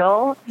we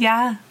feel.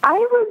 Yeah.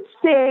 I'd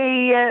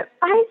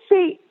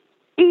say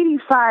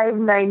 85,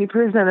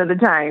 90% of the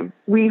time,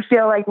 we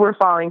feel like we're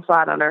falling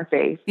flat on our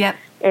face. Yep.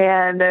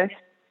 And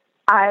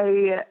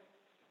I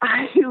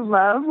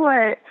love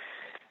what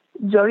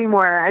Jody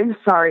Moore, I'm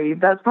sorry,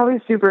 that's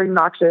probably super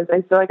obnoxious.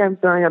 I feel like I'm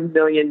throwing a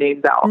million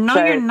names out. No,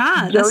 you're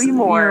not. Jody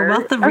Moore. You're a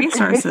wealth of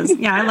resources.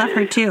 Yeah, I love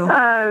her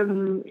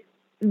too.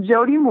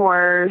 Jody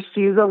Moore,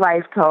 she's a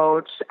life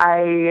coach.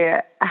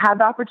 I had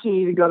the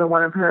opportunity to go to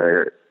one of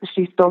her,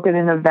 she spoke at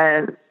an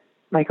event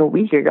like a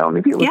week ago.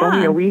 Maybe it was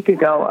only a week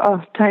ago.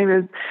 Oh, time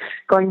is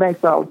going by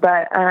slow.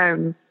 But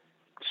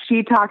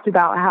she talked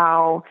about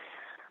how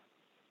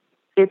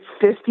it's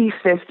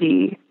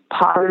 50-50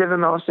 positive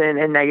emotion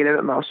and negative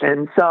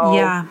emotion.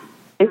 So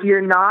if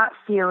you're not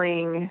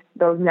feeling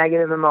those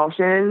negative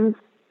emotions,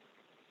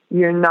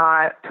 you're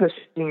not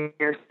pushing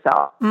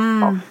yourself.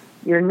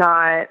 You're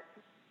not,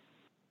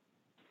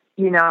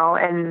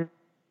 and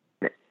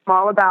it's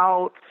all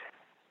about,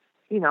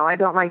 I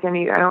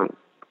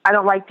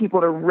don't like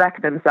people to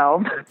wreck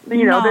themselves.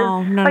 We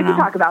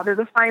talk about, there's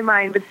a fine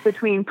line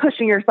between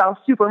pushing yourself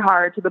super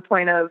hard to the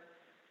point of,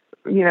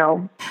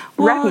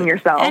 wrecking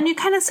yourself. And you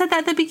kind of said that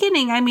at the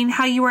beginning. I mean,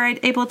 how you were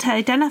able to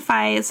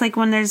identify, it's like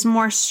when there's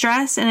more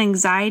stress and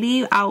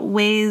anxiety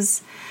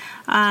outweighs,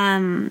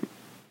 I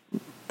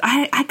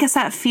guess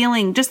that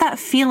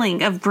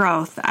feeling of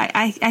growth.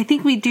 I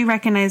think we do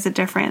recognize the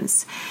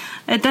difference.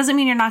 It doesn't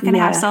mean you're not going to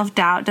have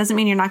self-doubt. It doesn't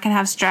mean you're not going to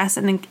have stress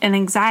and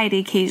anxiety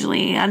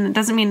occasionally. And it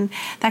doesn't mean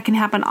that can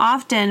happen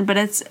often, but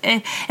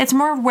it's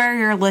more where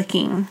you're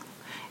looking.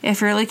 If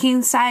you're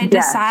looking side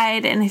to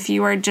side, and if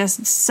you are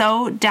just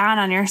so down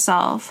on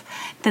yourself,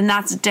 then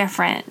that's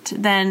different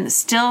than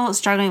still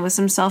struggling with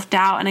some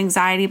self-doubt and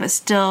anxiety, but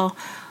still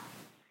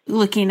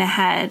looking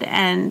ahead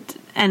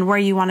and where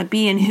you want to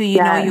be and who you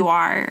know you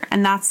are.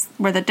 And that's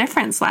where the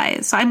difference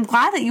lies. So I'm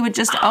glad that you would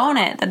just own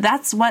it.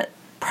 That's what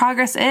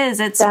progress is.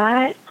 It's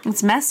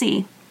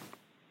messy.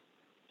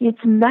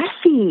 It's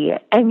messy.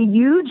 And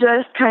you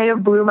just kind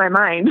of blew my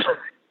mind.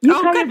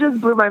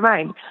 Just blew my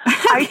mind.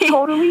 Okay.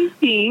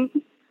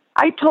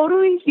 I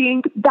totally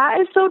think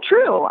that is so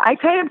true.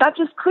 That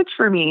just clicked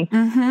for me.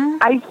 Mm-hmm.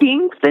 I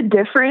think the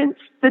difference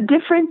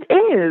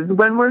is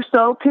when we're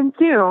so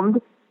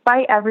consumed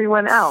by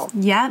everyone else.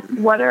 Yep.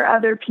 What are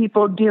other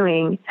people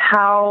doing?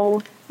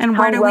 Where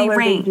do we rank? Are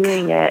they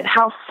doing it?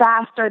 How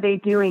fast are they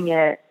doing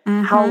it?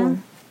 Mm-hmm.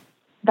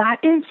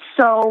 That is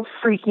so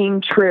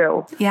freaking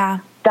true. Yeah.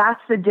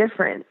 That's the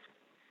difference.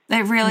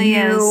 It really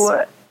is.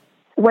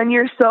 When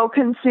you're so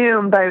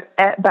consumed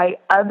by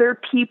other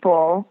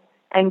people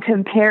and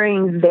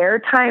comparing their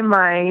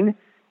timeline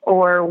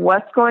or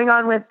what's going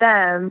on with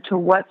them to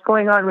what's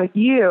going on with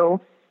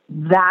you,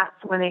 that's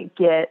when it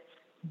gets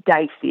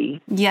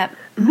dicey. Yep.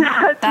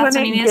 That's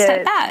when you need to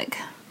step back.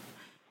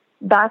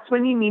 That's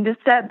when you need to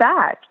step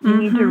back. You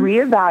need to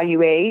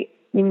reevaluate.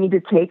 You need to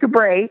take a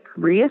break,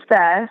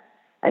 reassess,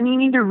 and you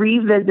need to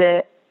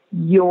revisit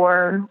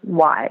your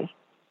why.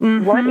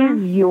 Mm-hmm. What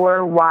is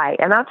your why?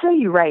 And I'll tell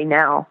you right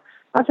now,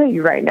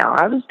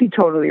 I'll just be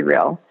totally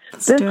real.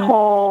 This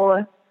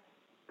whole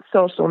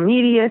social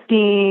media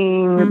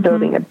thing,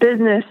 building a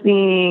business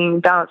thing,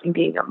 balancing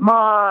being a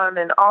mom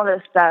and all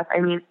this stuff, I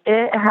mean,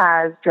 it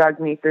has dragged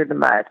me through the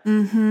mud.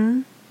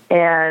 Mm-hmm.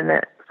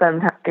 And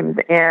sometimes,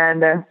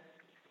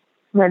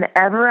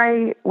 whenever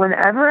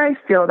I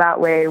feel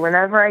that way,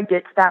 whenever I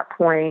get to that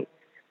point,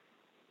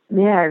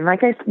 man,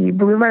 you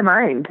blew my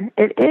mind.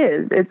 It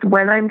is. It's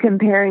when I'm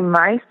comparing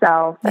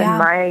myself and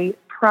my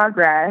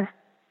progress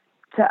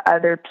to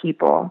other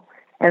people.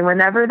 And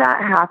whenever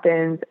that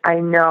happens, I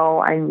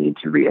know I need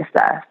to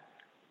reassess.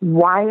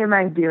 Why am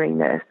I doing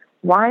this?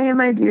 Why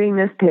am I doing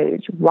this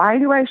page? Why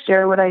do I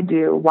share what I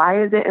do?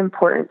 Why is it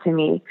important to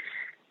me?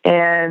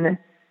 And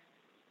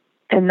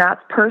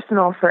that's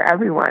personal for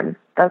everyone.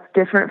 That's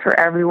different for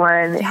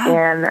everyone. Yeah.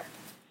 And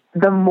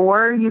the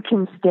more you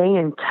can stay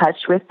in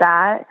touch with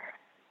that,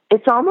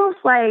 it's almost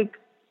like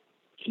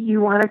you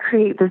want to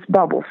create this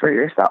bubble for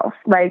yourself.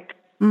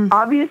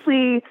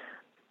 Obviously,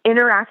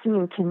 interacting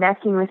and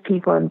connecting with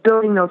people and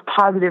building those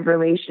positive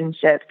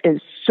relationships is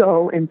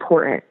so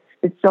important.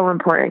 It's so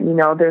important.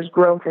 There's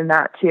growth in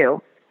that too.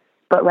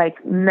 But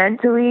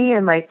mentally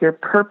and your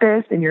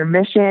purpose and your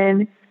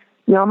mission,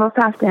 you almost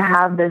have to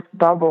have this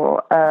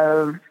bubble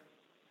of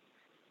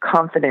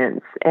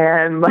confidence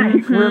and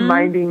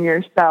reminding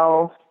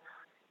yourself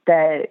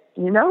that,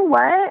 you know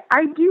what,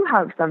 I do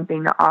have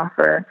something to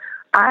offer.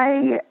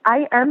 I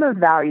am of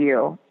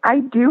value.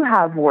 I do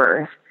have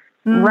worth.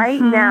 Mm-hmm.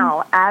 Right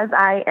now, as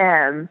I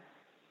am,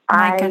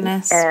 My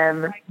goodness. I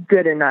am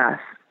good enough,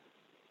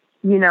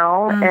 you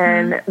know,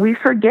 and we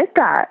forget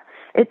that.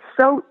 It's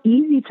so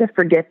easy to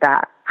forget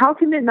that. How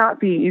can it not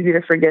be easy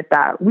to forget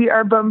that? We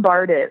are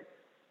bombarded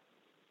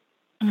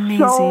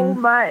so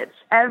much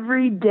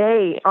every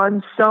day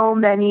on so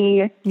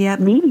many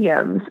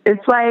mediums.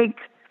 It's like,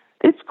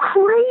 it's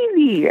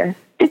crazy.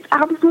 It's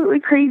absolutely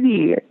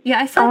crazy. Yeah,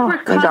 I feel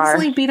like we're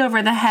constantly beat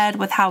over the head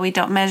with how we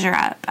don't measure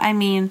up. I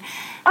mean,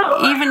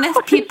 even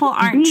if people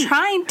aren't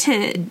trying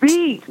to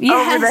beat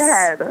over the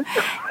head,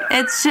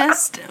 it's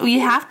just,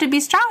 you have to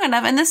be strong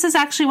enough. And this is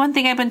actually one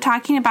thing I've been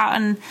talking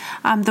about in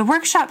the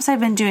workshops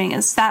I've been doing,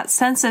 is that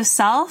sense of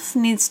self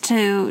needs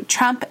to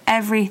trump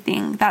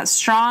everything. That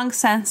strong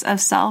sense of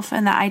self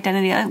and that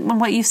identity, and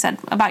what you said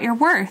about your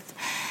worth.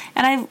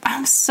 And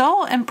I'm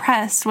so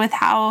impressed with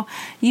how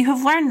you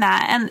have learned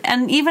that.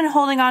 And even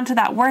holding on to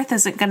that worth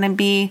isn't going to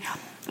be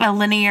a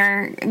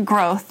linear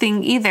growth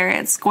thing either.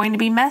 It's going to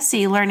be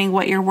messy, learning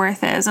what your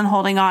worth is and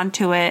holding on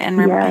to it.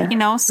 And, you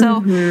know, so,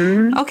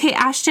 okay,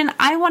 Ashton,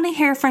 I want to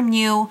hear from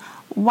you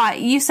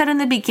what you said in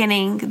the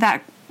beginning,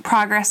 that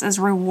progress is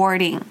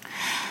rewarding.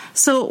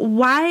 So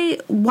why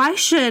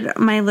should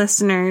my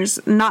listeners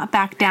not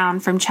back down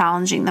from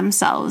challenging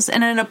themselves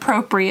in an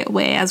appropriate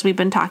way, as we've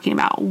been talking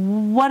about?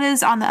 What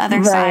is on the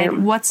other side?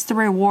 What's the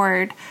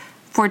reward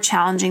for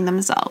challenging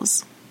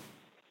themselves?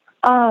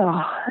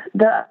 Oh,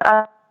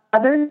 the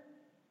other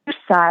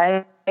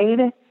side,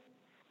 it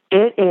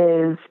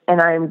is,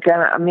 and I'm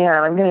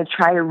gonna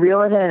try to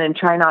reel it in and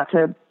try not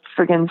to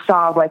friggin'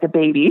 sob like a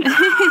baby.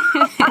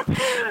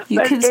 You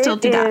can still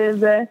do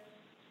that.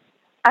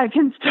 I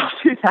can still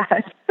do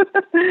that.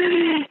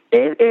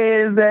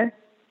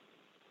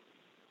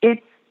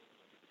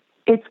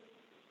 It's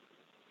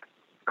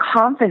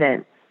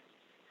confidence.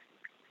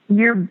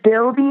 You're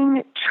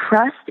building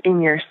trust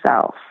in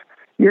yourself.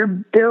 You're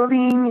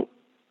building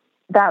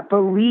that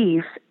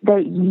belief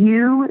that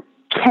you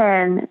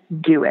can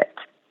do it.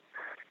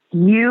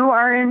 You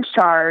are in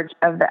charge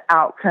of the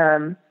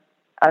outcome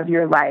of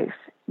your life,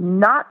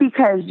 not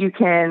because you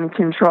can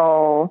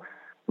control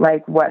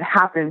like what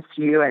happens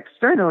to you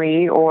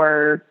externally,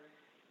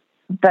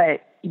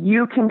 but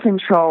you can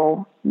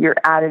control your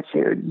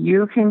attitude.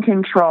 You can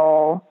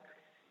control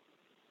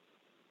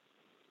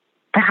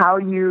how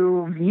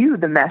you view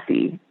the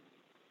messy.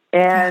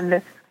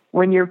 And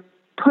when you're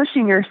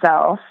pushing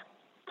yourself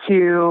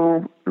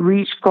to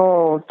reach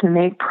goals, to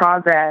make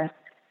progress,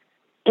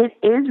 it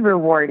is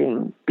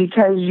rewarding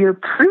because you're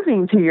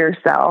proving to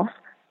yourself,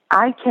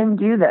 I can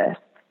do this.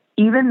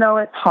 Even though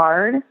it's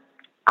hard,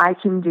 I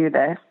can do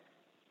this.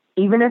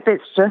 Even if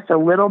it's just a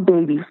little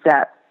baby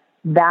step,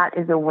 that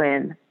is a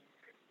win.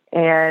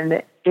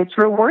 And it's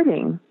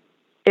rewarding.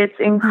 It's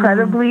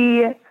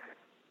incredibly,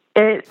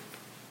 the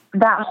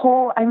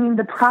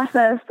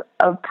process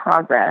of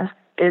progress,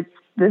 it's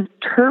this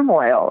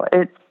turmoil.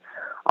 It's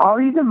all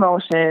these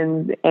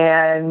emotions,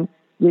 and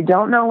you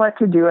don't know what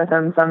to do with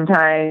them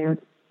sometimes,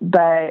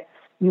 but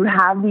you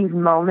have these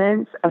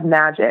moments of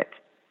magic.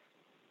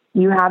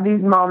 You have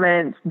these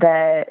moments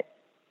that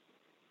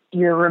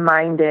you're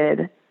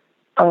reminded,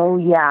 oh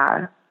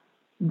yeah,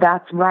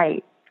 that's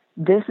right.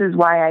 This is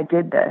why I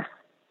did this,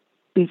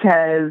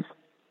 because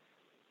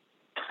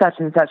such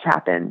and such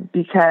happened,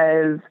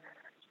 because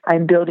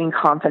I'm building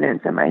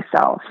confidence in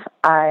myself.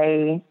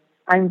 I'm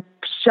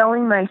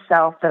showing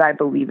myself that I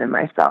believe in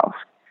myself.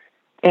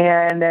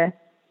 And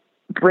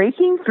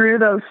breaking through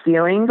those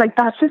feelings, like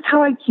that's just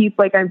how I keep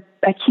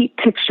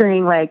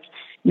picturing, like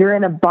you're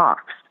in a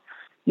box.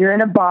 You're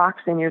in a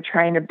box and you're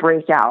trying to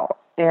break out,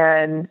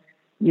 and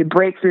you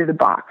break through the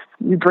box.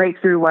 You break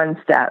through one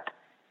step,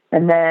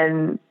 and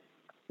then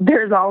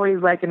there's always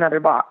like another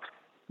box.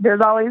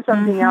 There's always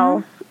something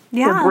else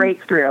to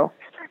break through.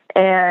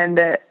 And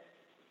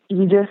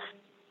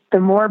the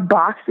more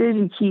boxes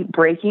you keep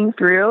breaking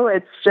through,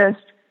 it's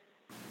just,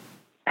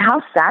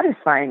 how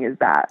satisfying is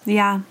that?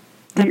 Yeah.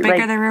 The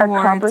bigger the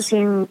rewards.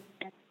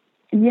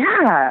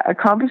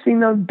 Accomplishing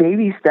those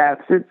baby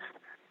steps.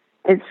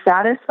 It's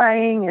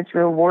satisfying. It's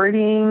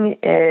rewarding.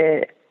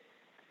 I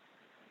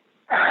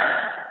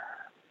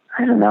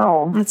don't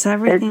know. It's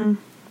everything.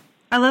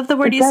 I love the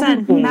word you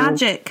said,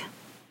 magic.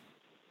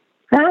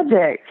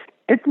 Magic.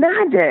 It's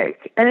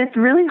magic. And it's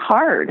really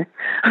hard.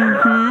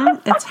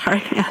 It's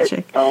hard magic.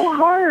 It's so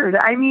hard.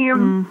 I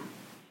mean,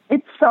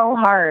 it's so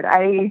hard.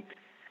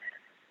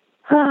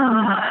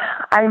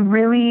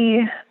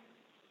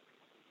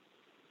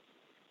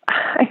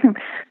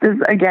 This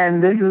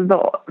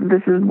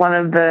is one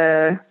of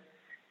the,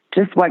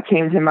 just what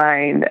came to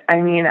mind.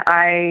 I mean,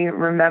 I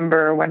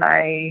remember when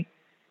there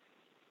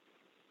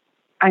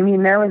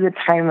was a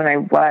time when I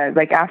was,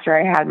 like, after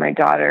I had my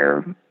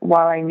daughter,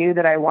 while I knew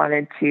that I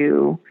wanted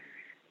to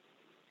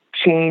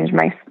change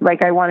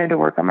I wanted to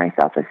work on my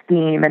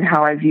self-esteem and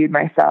how I viewed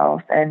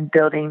myself and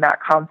building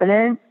that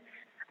confidence.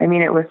 I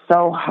mean, it was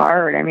so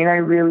hard. I mean, I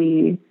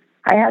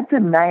had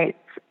some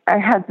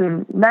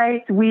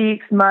nights,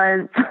 weeks,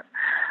 months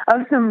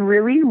of some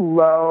really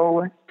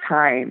low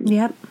times.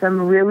 Yep.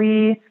 Some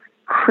really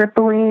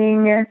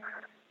crippling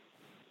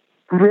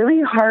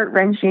really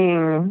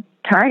heart-wrenching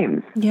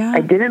times. Yeah.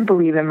 I didn't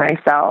believe in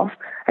myself.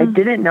 I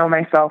didn't know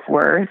my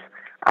self-worth.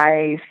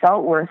 I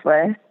felt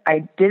worthless.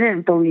 I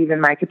didn't believe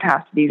in my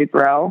capacity to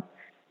grow.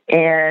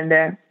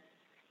 And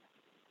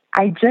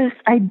I just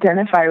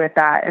identify with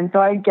that. And so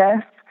I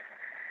guess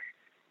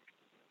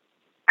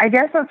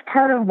that's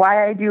part of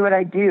why I do what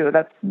I do.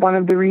 That's one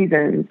of the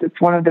reasons. It's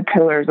one of the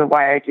pillars of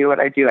why I do what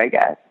I do, I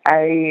guess.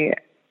 I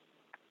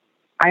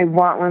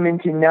want women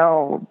to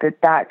know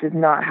that does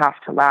not have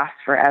to last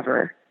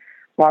forever.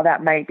 While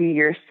that might be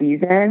your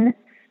season,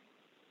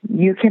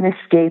 you can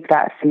escape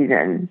that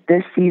season.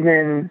 This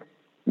season,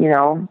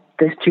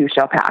 this too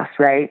shall pass,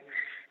 right?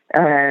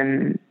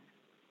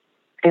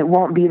 It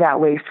won't be that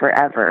way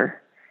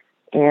forever.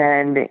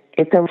 And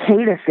it's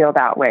okay to feel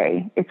that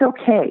way. It's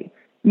okay.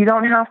 You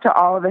don't have to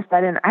all of a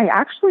sudden, I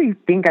actually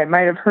think I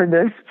might have heard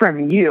this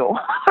from you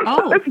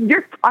on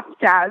your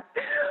podcast,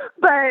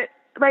 but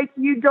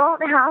you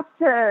don't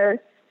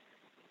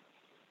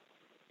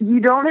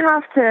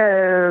have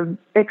to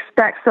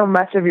expect so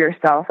much of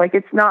yourself.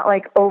 It's not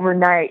like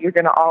overnight you're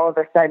going to all of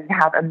a sudden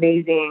have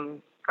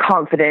amazing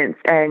confidence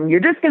and you're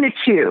just going to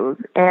choose.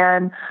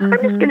 And I'm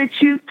just going to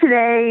choose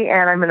today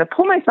and I'm going to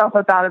pull myself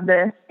up out of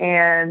this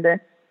and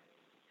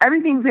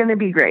everything's going to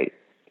be great.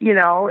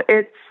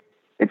 It's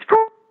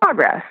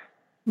progress.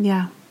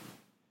 Yeah.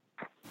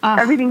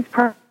 Everything's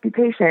be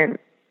patient.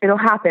 It'll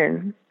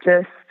happen.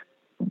 Just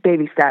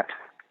baby steps.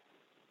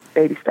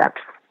 Baby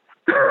steps.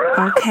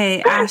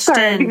 Okay, Ashton.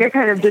 Sorry, I think I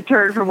kind of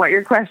deterred from what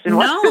your question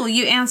was. No,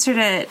 you answered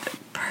it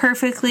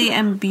perfectly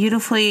and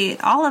beautifully.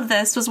 All of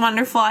this was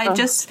wonderful. I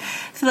just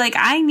feel like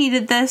I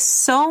needed this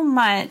so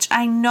much.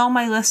 I know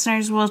my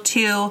listeners will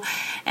too.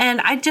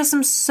 And I just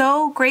am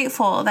so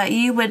grateful that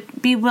you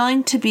would be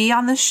willing to be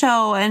on the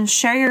show and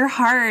share your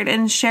heart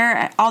and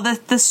share all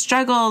the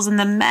struggles and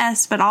the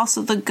mess, but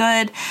also the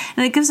good.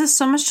 And it gives us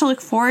so much to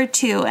look forward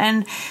to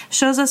and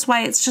shows us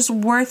why it's just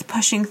worth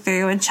pushing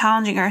through and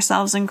challenging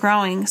ourselves and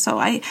growing. So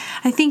I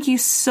thank you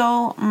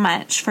so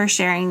much for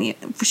sharing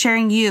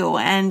you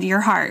and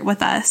your heart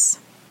with us.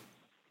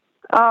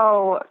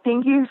 Oh,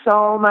 thank you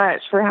so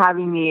much for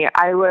having me.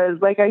 I was,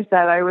 like I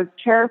said, I was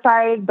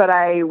terrified, but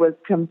I was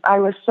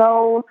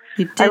so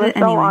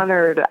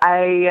honored.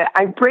 I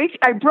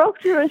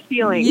broke through a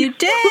ceiling. You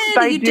did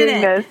by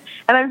doing this,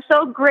 and I'm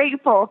so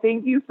grateful.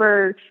 Thank you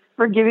for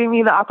giving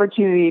me the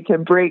opportunity to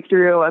break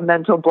through a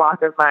mental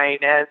block of mine,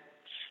 and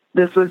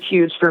this was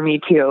huge for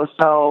me too.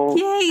 So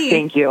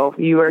Thank you.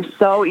 You are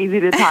so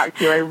easy to talk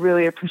to. I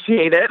really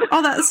appreciate it.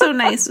 Oh, that's so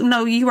nice.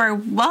 No, you are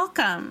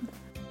welcome.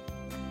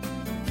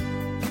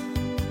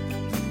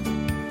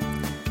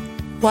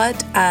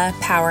 What a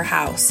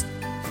powerhouse.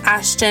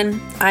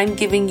 Ashton, I'm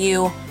giving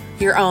you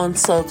your own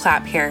slow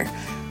clap here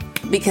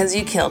because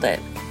you killed it.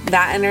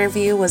 That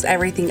interview was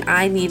everything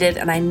I needed,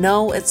 and I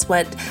know it's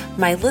what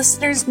my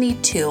listeners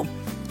need too.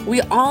 We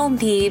all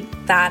need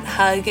that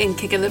hug and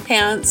kick in the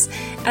pants,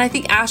 and I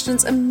think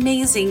Ashton's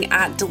amazing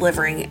at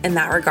delivering in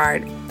that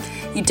regard.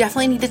 You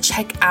definitely need to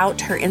check out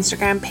her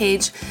Instagram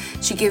page.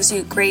 She gives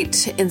you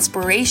great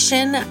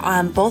inspiration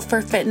both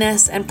for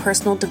fitness and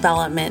personal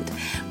development,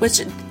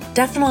 which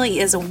definitely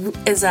is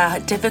a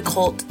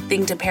difficult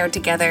thing to pair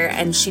together,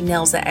 and she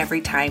nails it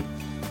every time.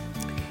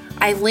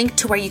 I linked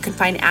to where you can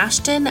find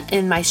Ashton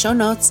in my show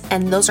notes,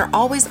 and those are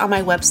always on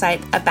my website,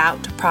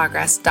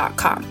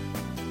 aboutprogress.com.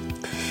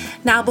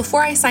 Now,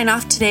 before I sign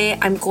off today,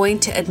 I'm going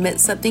to admit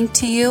something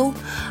to you.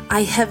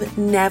 I have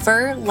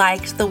never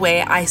liked the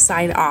way I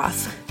sign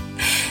off.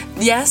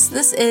 Yes,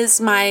 this is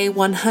my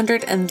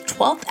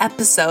 112th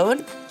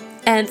episode,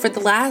 and for the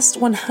last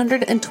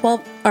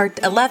 112 or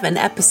 11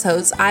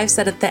 episodes, I've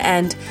said at the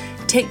end,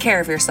 take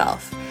care of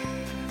yourself.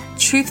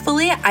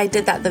 Truthfully, I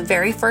did that the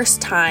very first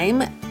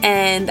time,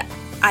 and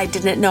I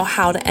didn't know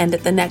how to end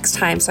it the next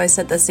time, so I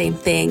said the same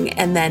thing,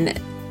 and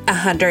then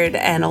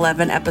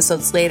 111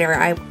 episodes later,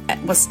 I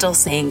was still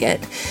saying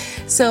it.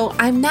 So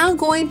I'm now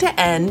going to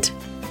end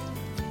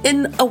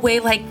in a way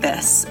like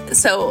this.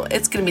 So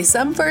it's going to be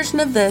some version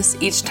of this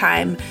each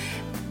time,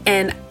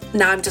 and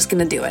now I'm just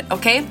going to do it,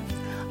 okay?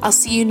 I'll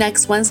see you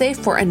next Wednesday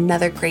for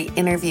another great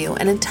interview.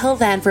 And until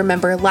then,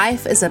 remember,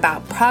 life is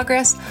about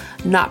progress,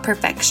 not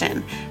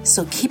perfection.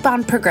 So keep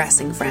on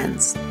progressing,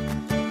 friends.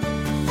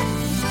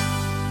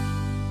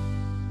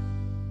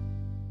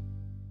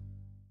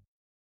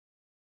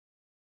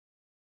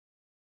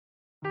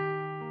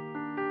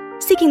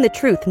 Seeking the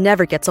truth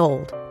never gets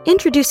old.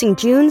 Introducing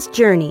June's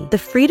Journey, the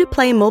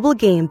free-to-play mobile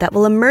game that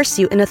will immerse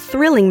you in a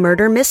thrilling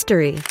murder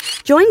mystery.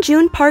 Join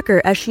June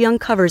Parker as she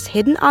uncovers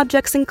hidden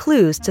objects and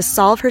clues to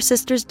solve her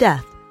sister's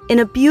death in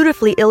a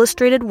beautifully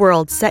illustrated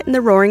world set in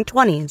the Roaring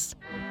 '20s.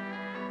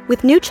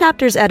 With new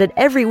chapters added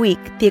every week,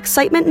 the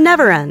excitement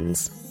never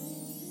ends.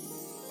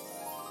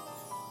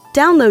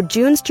 Download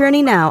June's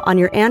Journey now on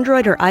your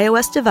Android or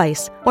iOS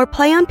device, or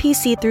play on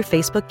PC through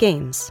Facebook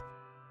Games.